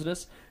is a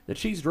business that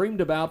she's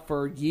dreamed about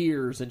for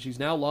years, and she's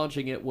now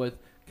launching it with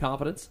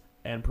confidence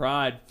and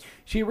pride.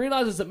 She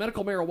realizes that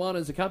medical marijuana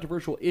is a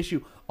controversial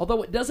issue,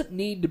 although it doesn't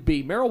need to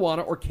be.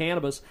 Marijuana, or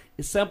cannabis,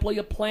 is simply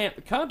a plant.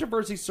 The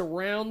controversy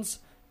surrounds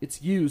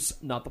its use,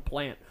 not the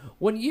plant.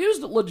 When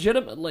used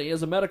legitimately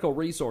as a medical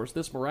resource,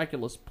 this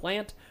miraculous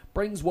plant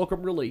brings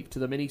welcome relief to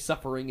the many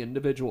suffering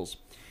individuals.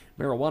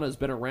 Marijuana has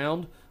been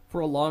around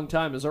for a long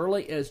time, as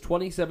early as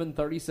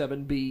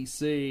 2737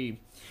 BC.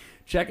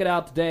 Check it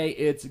out today.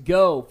 It's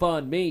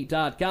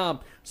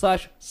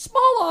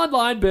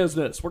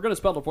GoFundMe.com/small-online-business. We're going to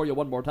spell it for you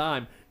one more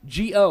time.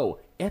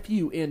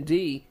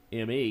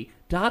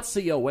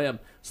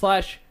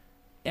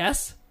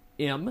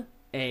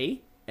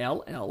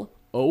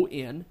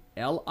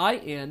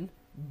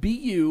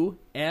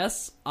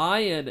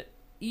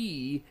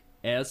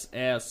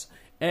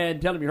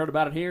 And tell them you heard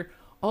about it here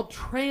on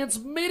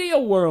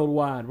Transmedia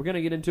Worldwide. We're going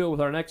to get into it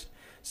with our next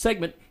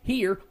segment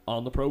here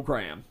on the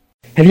program.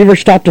 Have you ever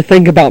stopped to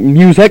think about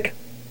music?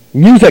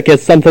 Music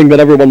is something that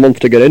everyone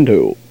wants to get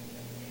into.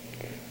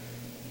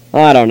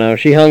 I don't know.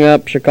 She hung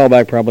up. She'll call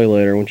back probably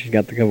later when she's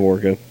got the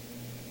Kavorka.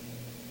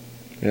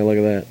 Yeah, look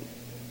at that.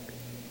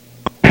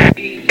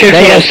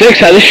 KKRp,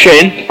 hi, this is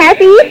Shane.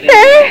 Happy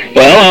Easter!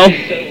 Well,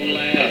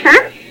 hello.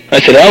 Huh? I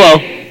said hello.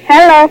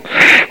 Hello.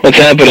 What's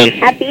happening?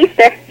 Happy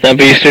Easter.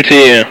 Happy Easter to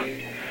you.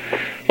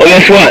 Well,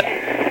 guess what?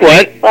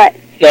 What? What?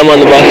 I'm on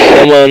the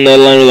bus. I'm on the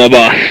line with my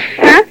boss.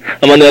 Huh?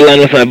 I'm on the line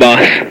with my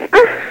boss.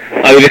 Oh.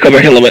 I'll give you a call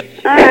back in a little bit.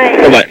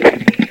 Alright.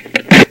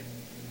 Bye-bye.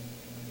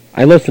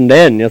 I listened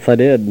in. Yes, I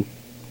did.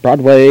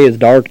 Broadway is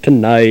dark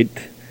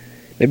tonight.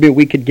 Maybe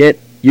we could get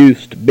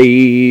used to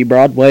be.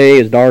 Broadway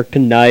is dark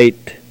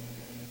tonight.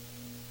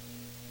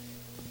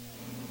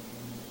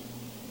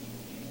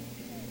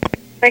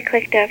 I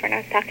clicked over and I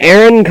was talking.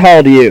 Aaron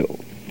called you.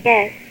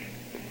 Yes.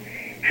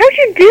 How'd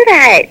you do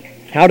that?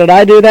 How did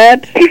I do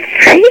that? You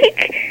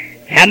freak!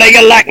 How do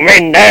you like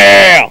me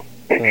now?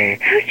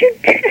 How'd you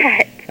do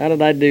that? How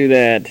did I do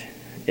that?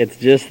 It's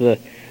just the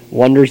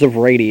wonders of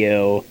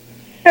radio.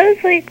 That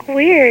was, like,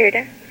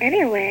 weird.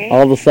 Anyway.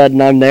 All of a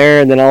sudden I'm there,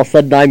 and then all of a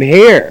sudden I'm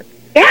here.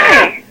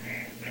 Yeah!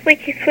 It's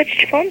like you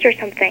switched phones or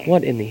something.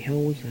 What in the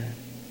hell was that?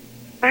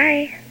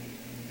 Why?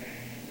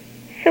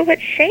 So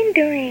what's Shane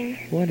doing?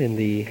 What in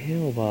the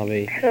hell,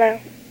 Bobby? Hello.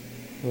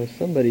 Was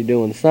somebody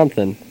doing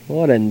something?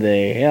 What in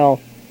the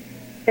hell?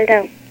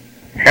 Hello.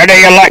 How do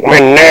you like me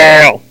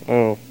now?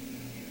 Oh.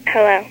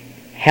 Hello.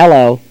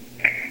 Hello.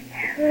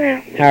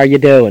 Hello. How are you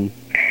doing?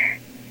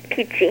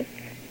 Peachy.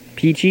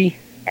 Peachy?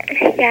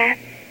 Yeah.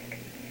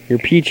 You're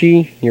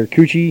peachy? You're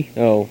coochie?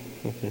 Oh.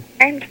 Okay.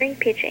 I'm doing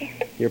peachy.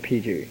 You're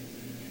peachy.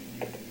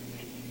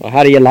 Well,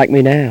 how do you like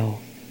me now?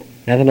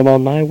 Now that I'm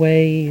on my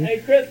way? Hey,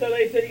 Chris, so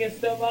they said you can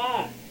stop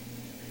by.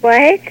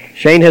 What?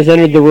 Shane has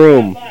entered the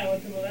room. What's up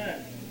with that?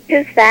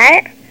 Who's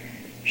that?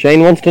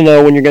 Shane wants to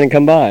know when you're going to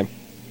come by.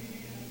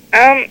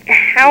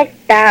 How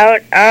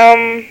about,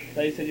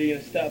 They said you're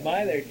gonna stop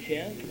by there,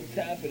 Chen. What's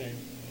happening?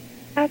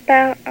 how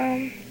about,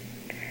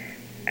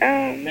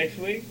 Next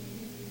week?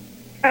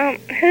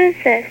 who's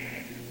this?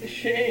 It's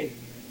Shane.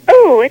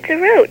 Oh, it's a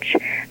roach.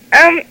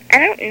 I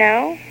don't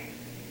know.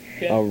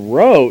 A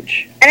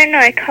roach? I don't know,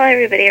 I call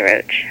everybody a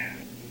roach.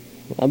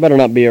 I better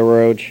not be a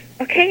roach.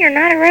 Okay, you're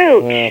not a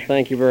roach. Well,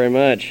 thank you very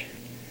much.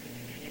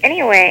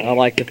 Anyway. I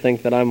like to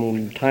think that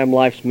I'm Time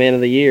Life's Man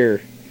of the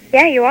Year.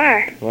 Yeah, you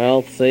are.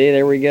 Well, see,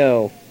 there we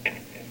go.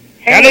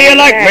 How do you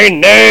like me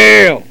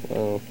now?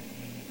 Oh.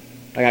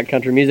 I got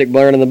country music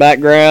blaring in the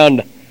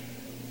background.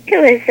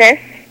 Who is this?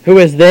 Who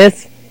is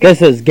this?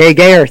 This is Gay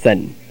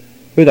Garrison.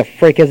 Who the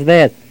frick is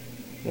this?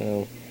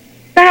 Oh.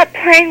 Stop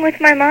playing with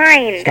my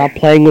mind. Stop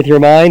playing with your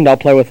mind? I'll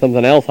play with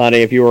something else, honey,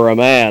 if you were a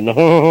man.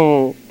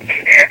 What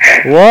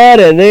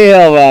in the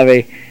hell,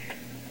 Bobby?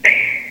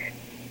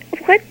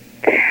 What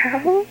the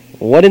hell?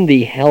 What in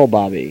the hell,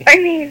 Bobby? I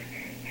mean,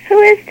 who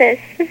is this?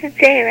 This is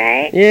Jay,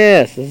 right?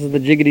 Yes, this is the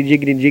jiggity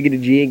jiggity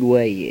jiggity jig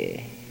way,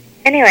 yeah.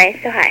 Anyway,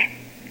 so hi.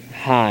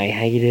 Hi,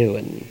 how you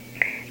doing?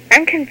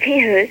 I'm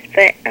confused,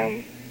 but,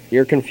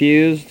 You're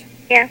confused?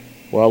 yeah.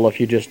 Well, if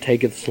you just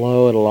take it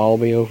slow, it'll all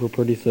be over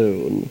pretty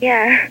soon.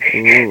 Yeah.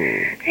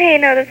 Hey,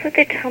 no, that's what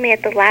they tell me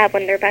at the lab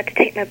when they're about to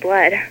take my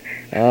blood.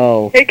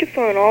 Oh. Take it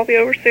slow and I'll be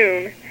over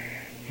soon.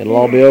 It'll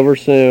all be over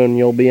soon.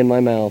 You'll be in my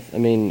mouth. I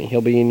mean,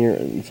 he'll be in your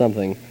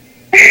something.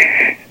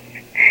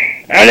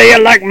 How do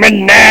you like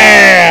me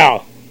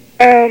now?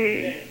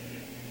 Yeah.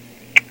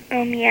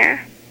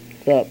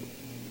 What's up?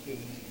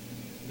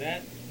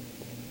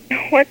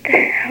 What the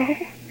hell?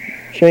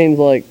 Shane's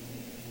like,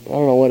 I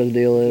don't know what his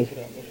deal is.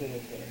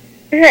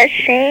 Is that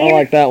Shane? I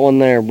like that one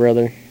there,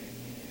 brother.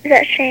 Is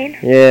that Shane?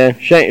 Yeah,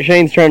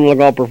 Shane's trying to look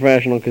all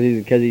professional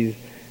because he's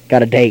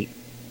got a date.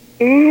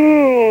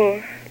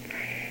 Ooh.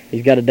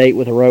 He's got a date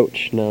with a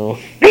roach. No.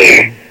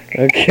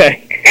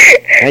 Okay.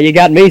 Now you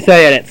got me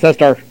saying it,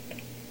 sister.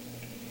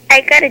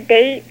 I got a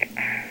date.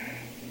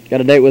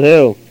 Got a date with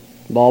who?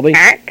 Balby?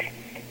 Matt.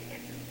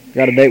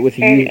 Got a date with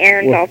you? And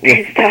Aaron's all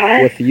pissed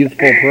off. With the youthful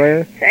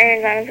prayer? So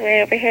Aaron's on his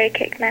way over here to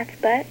kick Matt's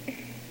butt.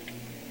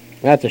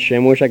 That's a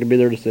shame. Wish I could be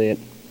there to see it.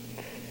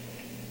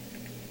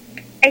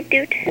 I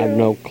do too. I have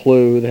no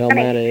clue who the hell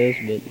Matt is.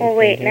 But well,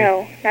 wait,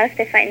 no. Not if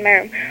they fight in my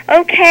room.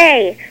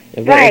 Okay,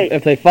 right.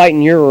 If they fight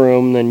in your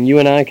room, then you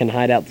and I can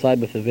hide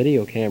outside with the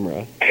video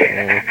camera.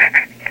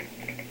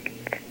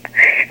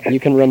 You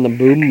can run the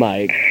boom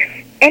mic.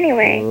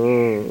 Anyway,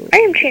 I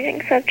am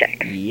changing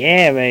subject.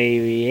 Yeah,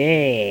 baby,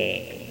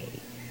 yeah.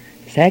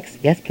 Sex?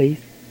 Yes, please.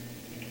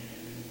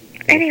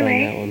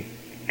 Anyway,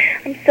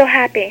 I'm so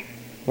happy.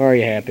 Why are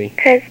you happy?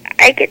 Because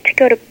I get to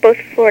go to both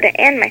Florida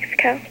and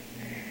Mexico.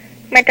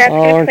 My dad's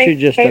going to aren't you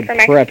just a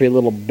preppy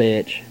little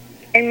bitch?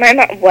 And my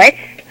mom... What?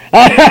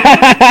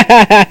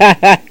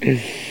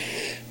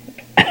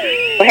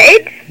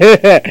 What?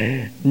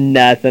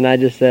 Nothing. I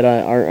just said,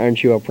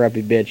 aren't you a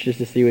preppy bitch, just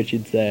to see what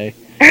you'd say.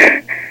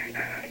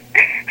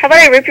 How about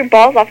I rip your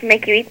balls off and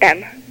make you eat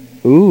them?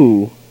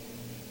 Ooh.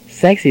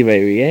 Sexy,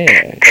 baby, yeah.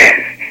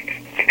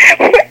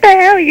 What the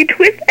hell? You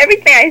twist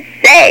everything I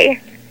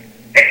say.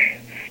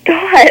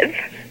 Stop.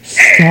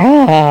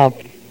 Stop.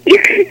 You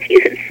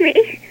confuse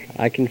me.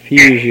 I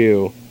confuse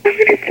you. I'm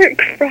going to start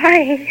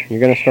crying. You're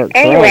going to start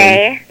crying.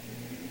 Anyway.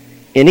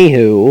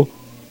 Anywho.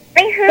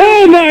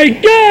 Oh my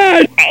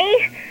God!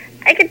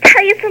 I can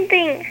tell you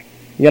something.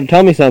 You gotta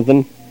tell me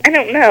something. I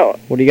don't know.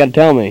 What do you gotta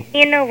tell me?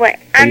 You know what?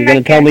 Are you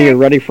gonna tell me you're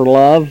ready for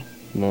love?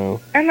 No.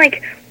 I'm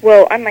like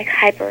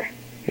hyper.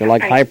 You're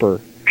like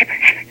hyper. Hyper.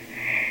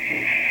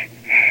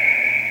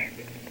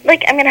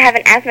 Like I'm gonna have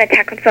an asthma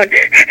attack on the phone.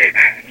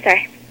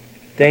 Sorry.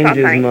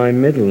 Danger's my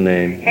middle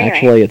name. Anyway.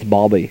 Actually, it's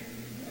Bobby.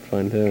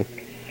 Fine too.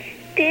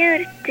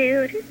 Dude.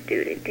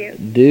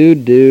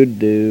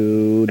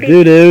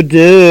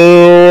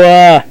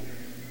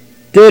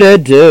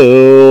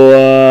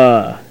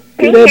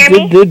 Can you hear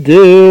me?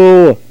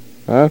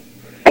 Huh?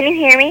 Can you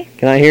hear me?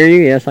 Can I hear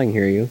you? Yes, I can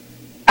hear you.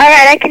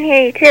 Alright, I can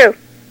hear you too.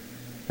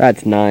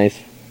 That's nice.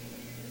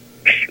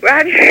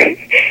 Roger,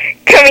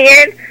 coming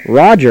in.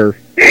 Roger?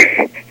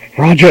 Get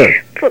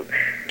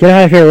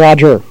out of here,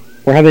 Roger.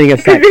 We're having a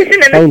sex.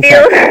 Position in the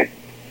field. Sex.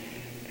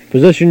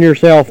 Position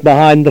yourself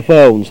behind the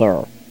phone,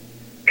 sir.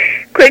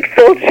 Quick,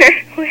 soldier.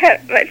 We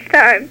haven't much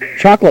time.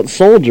 Chocolate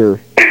soldier?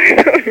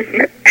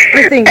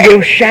 I think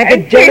you're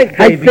shagadelic, baby.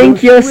 I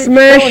think you're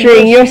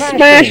smashing. You're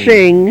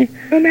smashing.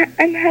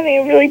 I'm having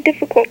a really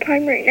difficult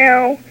time right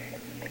now.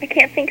 I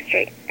can't think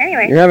straight.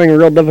 Anyway. You're having a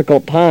real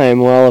difficult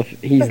time. Well, if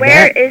he's so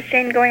where is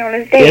Shane going on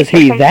his date? Is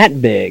he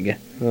that big?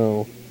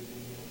 Oh.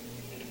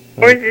 Okay.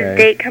 Or is his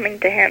date coming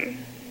to him?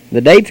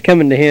 The date's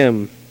coming to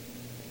him,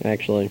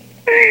 actually.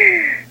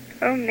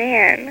 Oh,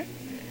 man.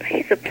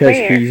 He's a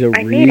player. Because he's a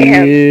I need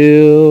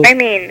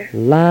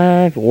him.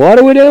 live. What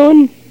are we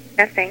doing?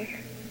 Nothing.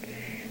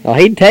 Oh,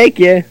 he'd take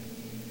you.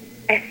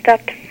 I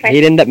stopped.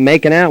 He'd end up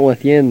making out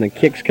with you in the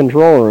Kicks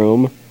control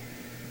room.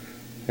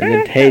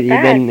 And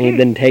then he'd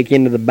then take you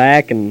into the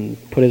back and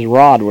put his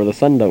rod where the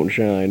sun don't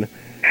shine.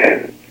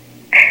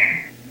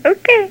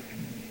 Okay.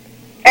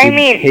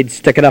 He'd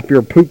stick it up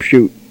your poop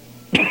chute.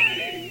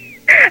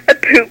 A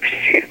poop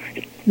chute.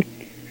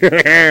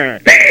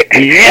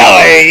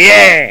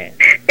 Yeah.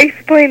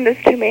 Explain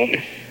this to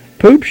me.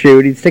 Poop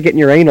chute, he'd stick it in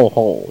your anal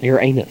hole,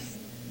 your anus.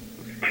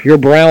 Your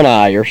brown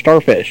eye, your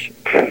starfish.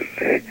 Poop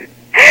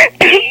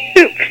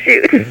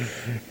chute.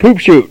 Poop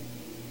chute.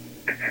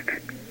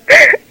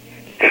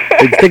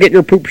 He'd stick it in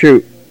your poop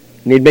chute,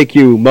 and he'd make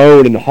you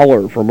moan and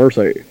holler for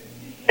mercy.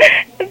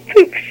 A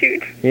poop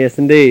chute. Yes,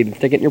 indeed.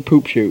 Stick it in your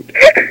poop chute.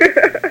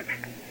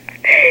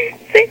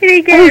 Say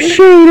it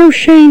again. Oh,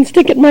 Shane,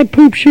 stick it in my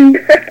poop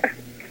chute.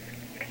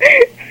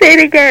 Say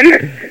it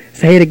again.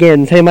 Say it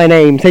again. Say my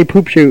name. Say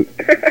poop chute.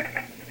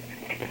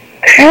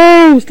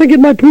 Oh, stick it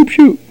in my poop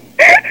chute.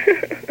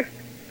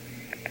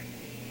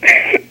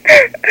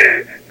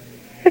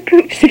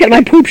 Stick it in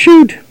my poop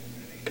chute.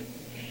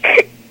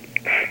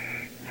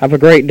 Have a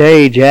great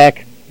day,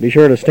 Jack. Be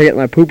sure to stick it in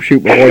my poop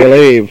chute before you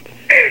leave.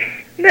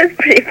 That's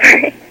pretty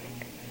funny.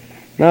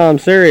 No, I'm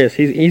serious.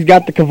 He's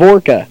got the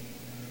Kavorka.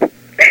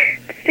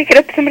 Stick it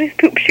up somebody's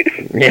poop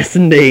chute. Yes,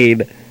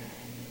 indeed.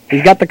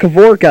 He's got the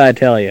Kavorka, I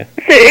tell you.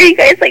 So are you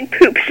guys like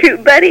poop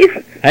shoot buddies?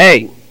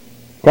 Hey,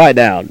 quiet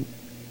down.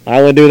 I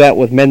only do that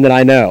with men that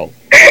I know.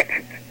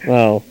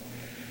 Oh.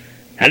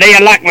 How do you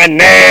like my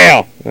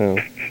nail? Oh.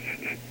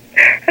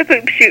 A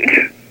poop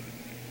shoot.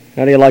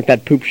 How do you like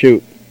that poop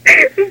shoot?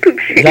 Poop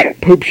shoot. Does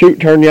that poop shoot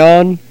turn you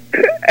on?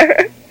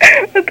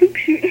 A poop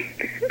shoot.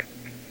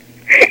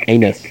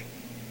 Anus.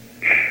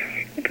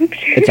 A poop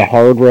shoot. It's a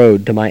hard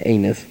road to my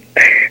anus.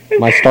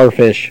 My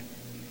starfish.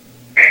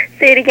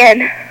 Say it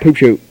again. Poop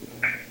shoot.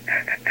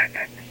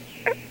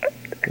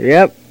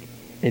 Yep.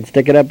 And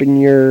stick it up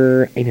in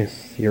your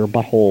anus, your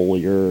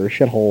butthole, your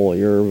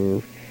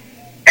shithole,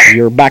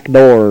 your back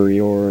door,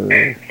 your...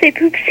 Say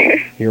poop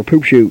shoot. Your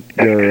poop shoot,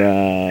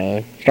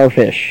 your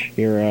starfish,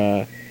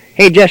 your...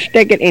 Hey, just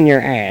stick it in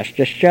your ass.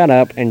 Just shut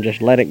up and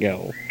just let it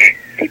go.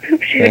 Say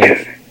poop shoot.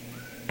 Thanks.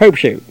 Poop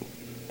shoot.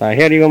 The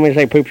hell do you want me to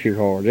say poop shoot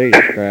for?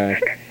 Jesus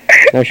Christ.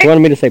 No, she wanted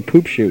me to say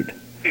poop shoot.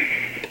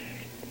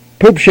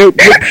 Poop shoot,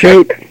 poop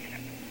shoot.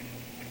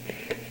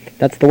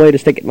 That's the way to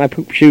stick it in my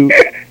poop shoot.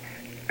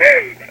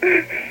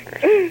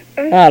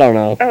 I don't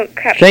know. Oh,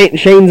 crap.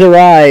 Shane's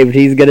arrived.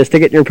 He's going to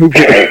stick it in your poop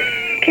shoot. What'd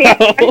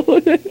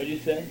you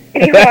say?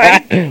 Can you hold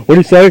on? What'd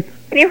you say?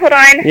 Can you hold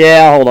on?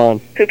 Yeah, I'll hold on.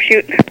 Poop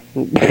shoot.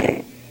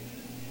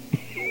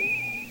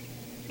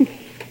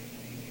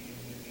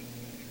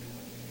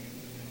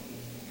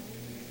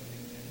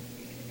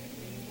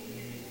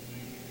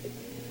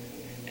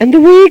 And the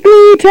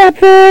weekly top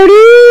 30.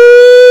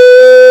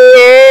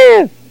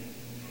 Yeah.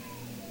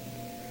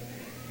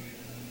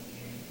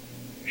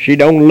 She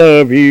don't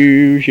love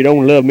you. She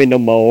don't love me no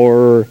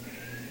more.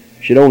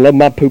 She don't love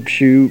my poop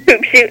shoot.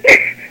 Poop shoot.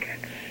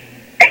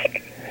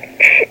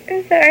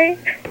 I'm sorry.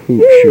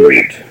 Poop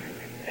shoot.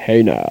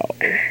 Hey now.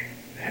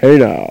 Hey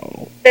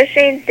now. So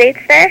Shane's date's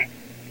there?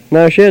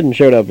 No, she hasn't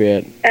showed up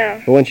yet.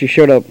 Oh. But when she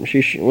showed up,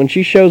 when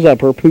she shows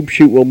up, her poop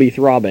shoot will be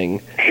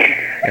throbbing.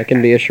 I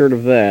can be assured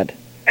of that.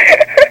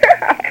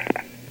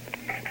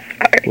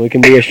 We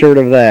can be assured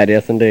of that,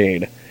 yes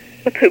indeed.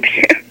 A poop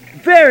shoot.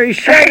 Very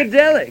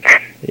shagadelic.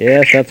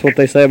 Yes, that's what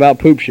they say about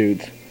poop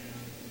shoots.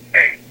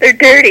 They're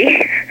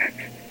dirty.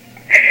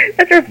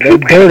 That's her They're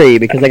poop. dirty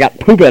because they got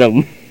poop in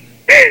them.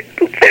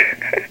 Poop.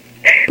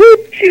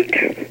 Poop. Shoot.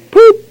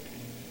 Poop.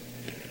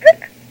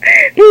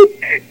 Poop.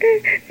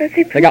 Let's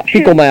say poop They got shoot.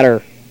 fecal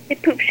matter. Say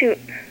poop shoot.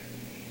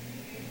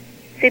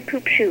 Say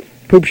poop shoot.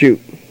 Poop shoot.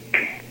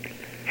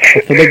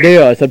 What's the big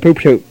deal? I said poop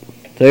shoot.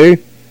 See?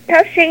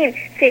 Tell Shane.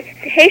 Say,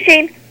 hey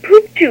Shane,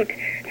 poop shoot.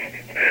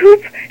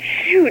 Poop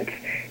shoot.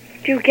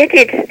 Do you get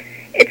it?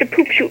 It's a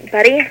poop shoot,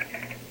 buddy.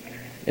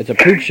 It's a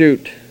poop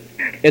shoot.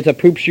 It's a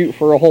poop shoot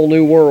for a whole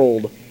new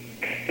world.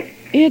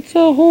 It's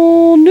a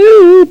whole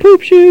new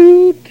poop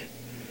shoot.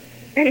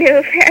 A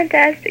new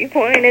fantastic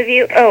point of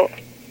view. Oh.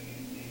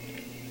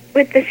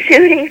 With the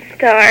shooting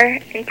star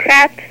and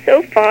crap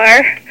so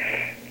far.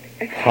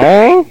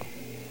 Huh?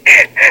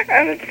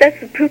 I'm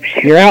obsessed with poop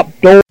shoot. You're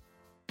outdoors.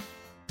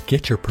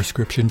 Get your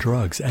prescription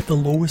drugs at the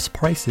lowest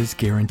prices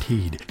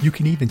guaranteed. You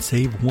can even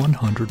save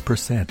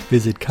 100%.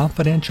 Visit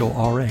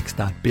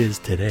confidentialrx.biz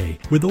today.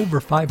 With over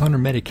 500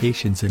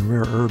 medications and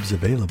rare herbs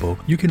available,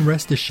 you can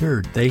rest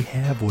assured they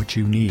have what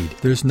you need.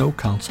 There's no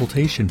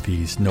consultation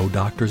fees, no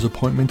doctor's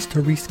appointments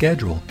to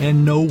reschedule,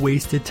 and no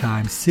wasted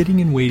time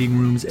sitting in waiting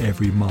rooms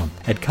every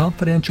month. At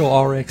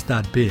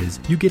confidentialrx.biz,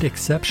 you get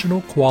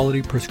exceptional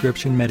quality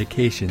prescription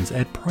medications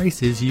at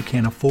prices you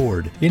can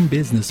afford. In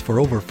business for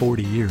over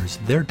 40 years,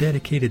 their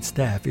dedicated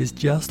staff is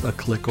just a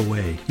click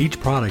away. Each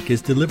product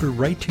is delivered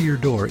right to your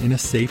door in a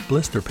safe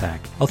blister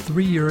pack, a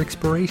 3-year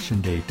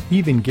expiration date,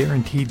 even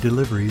guaranteed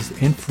deliveries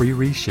and free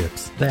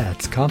reships.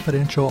 That's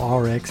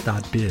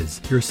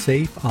confidentialrx.biz, your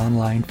safe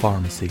online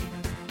pharmacy.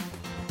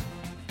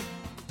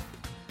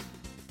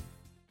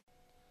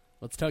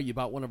 Let's tell you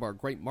about one of our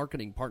great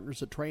marketing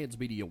partners at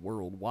Transmedia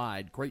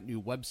Worldwide. Great new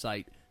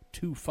website,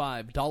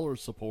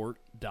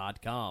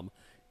 $25support.com.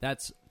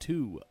 That's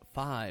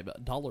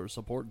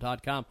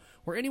 $25support.com,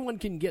 where anyone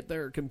can get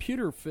their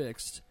computer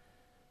fixed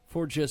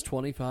for just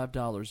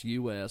 $25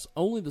 US.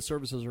 Only the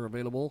services are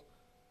available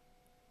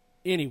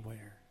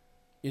anywhere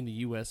in the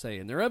USA,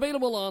 and they're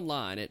available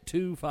online at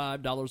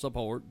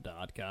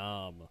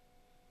 $25support.com.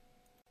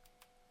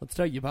 Let's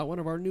tell you about one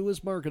of our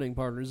newest marketing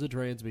partners at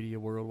Transmedia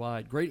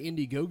Worldwide. Great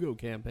Indiegogo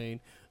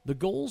campaign. The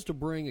goal is to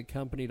bring a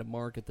company to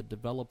market that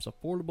develops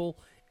affordable,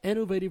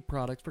 innovative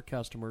products for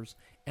customers,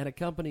 and a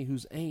company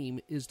whose aim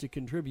is to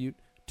contribute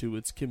to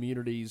its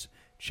communities.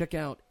 Check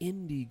out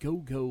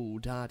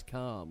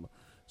Indiegogo.com.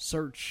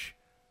 Search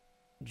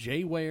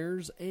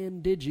Jaguars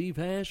and Digi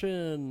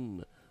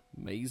Fashion.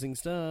 Amazing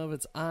stuff.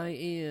 It's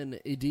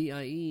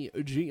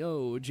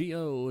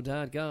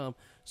INDIEGOGO.com.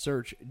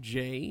 Search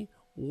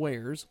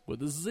Jaguars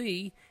with a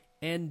Z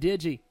and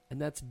Digi,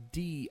 and that's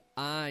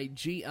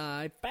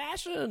DIGI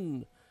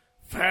Fashion.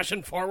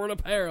 Fashion forward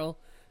apparel.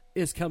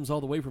 This comes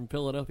all the way from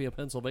Philadelphia,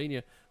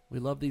 Pennsylvania. We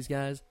love these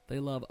guys. They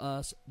love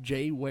us.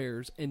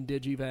 Jaguars and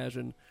Digi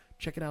Fashion.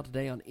 Check it out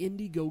today on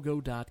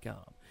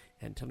Indiegogo.com.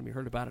 And tell them you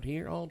heard about it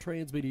here on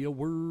Transmedia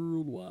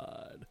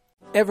Worldwide.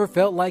 Ever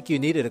felt like you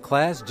needed a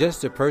class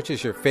just to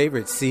purchase your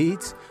favorite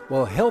seeds?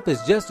 Well, help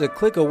is just a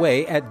click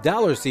away at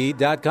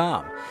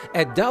dollarseed.com.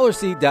 At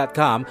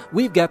dollarseed.com,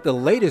 we've got the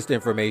latest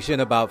information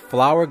about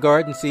flower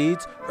garden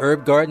seeds,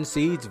 herb garden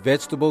seeds,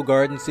 vegetable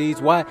garden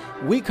seeds. Why,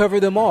 we cover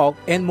them all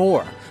and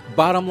more.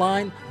 Bottom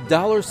line,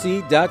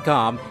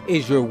 dollarseed.com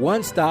is your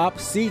one-stop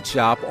seed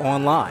shop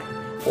online.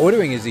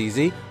 Ordering is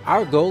easy.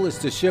 Our goal is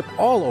to ship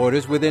all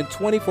orders within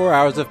 24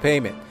 hours of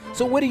payment.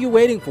 So what are you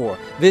waiting for?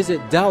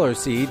 Visit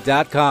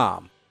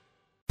dollarseed.com.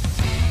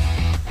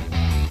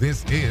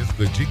 This is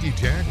the Jiggy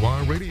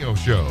Jaguar Radio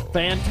Show.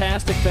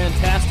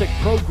 Fantastic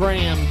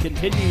program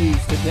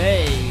continues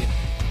today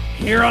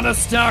here on the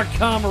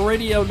Starcom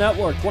Radio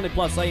Network.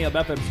 20-plus AM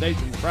FM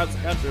stations across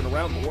the country and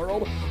around the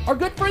world. Our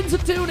good friends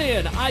at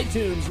TuneIn,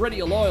 iTunes,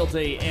 Radio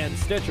Loyalty, and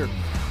Stitcher.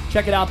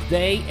 Check it out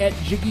today at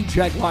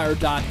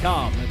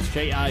JiggyJaguar.com. That's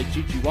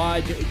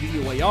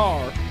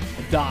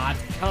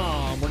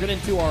JiggyJaguar.com. We're getting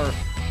into our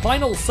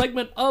final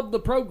segment of the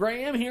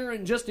program here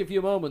in just a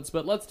few moments,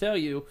 but let's tell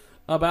you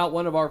about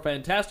one of our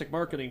fantastic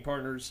marketing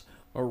partners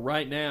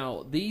right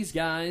now. These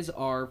guys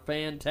are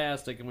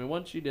fantastic, and we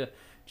want you to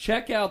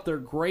check out their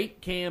great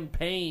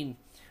campaign.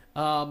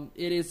 It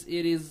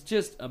is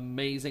just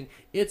amazing.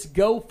 It's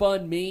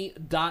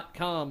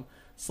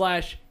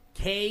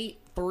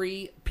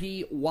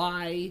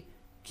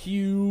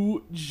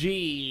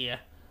GoFundMe.com/K3PYQG.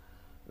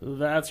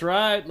 That's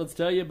right. Let's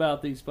tell you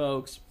about these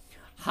folks.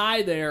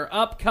 Hi there,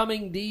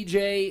 upcoming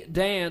DJ,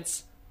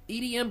 dance,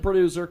 EDM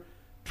producer,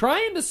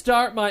 trying to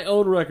start my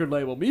own record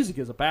label. Music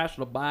is a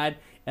passion of mine,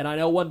 and I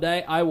know one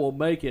day I will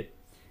make it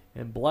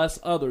and bless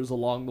others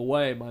along the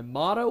way. My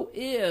motto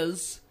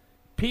is,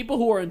 people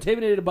who are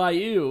intimidated by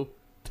you,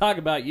 talk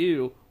about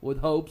you with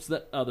hopes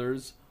that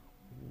others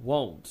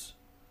won't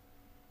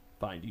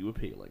find you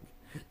appealing.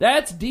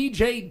 That's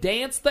DJ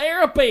Dance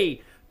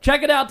Therapy.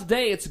 Check it out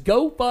today. It's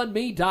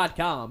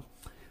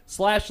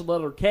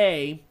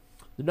GoFundMe.com/K,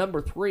 the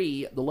number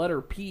 3, the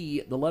letter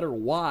P, the letter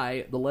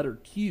Y, the letter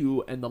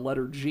Q, and the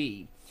letter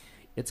G.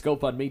 It's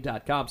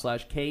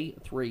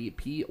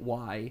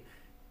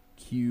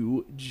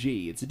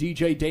GoFundMe.com/K3PYQG. It's a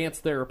DJ Dance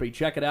Therapy.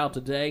 Check it out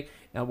today,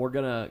 and we're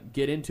going to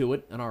get into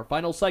it in our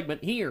final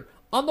segment here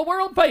on the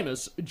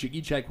world-famous Jiggy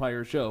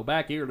Jaguar Show.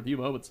 Back here in a few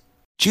moments.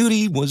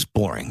 Judy was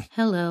boring.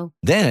 Hello.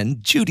 Then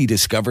Judy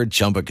discovered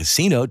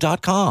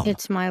ChumbaCasino.com.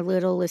 It's my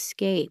little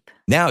escape.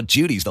 Now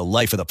Judy's the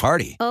life of the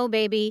party. Oh,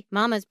 baby,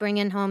 mama's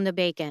bringing home the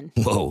bacon.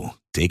 Whoa,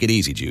 take it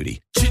easy,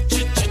 Judy.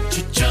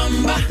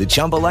 The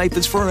Chumba life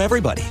is for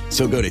everybody.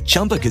 So go to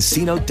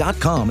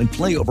ChumbaCasino.com and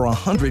play over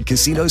 100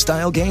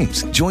 casino-style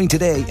games. Join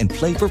today and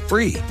play for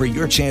free for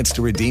your chance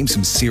to redeem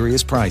some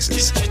serious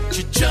prizes.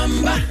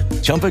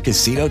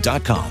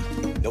 ChumbaCasino.com.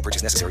 No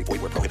purchase necessary.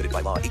 Void where prohibited by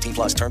law.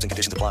 18+ terms and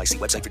conditions apply. See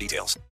website for details.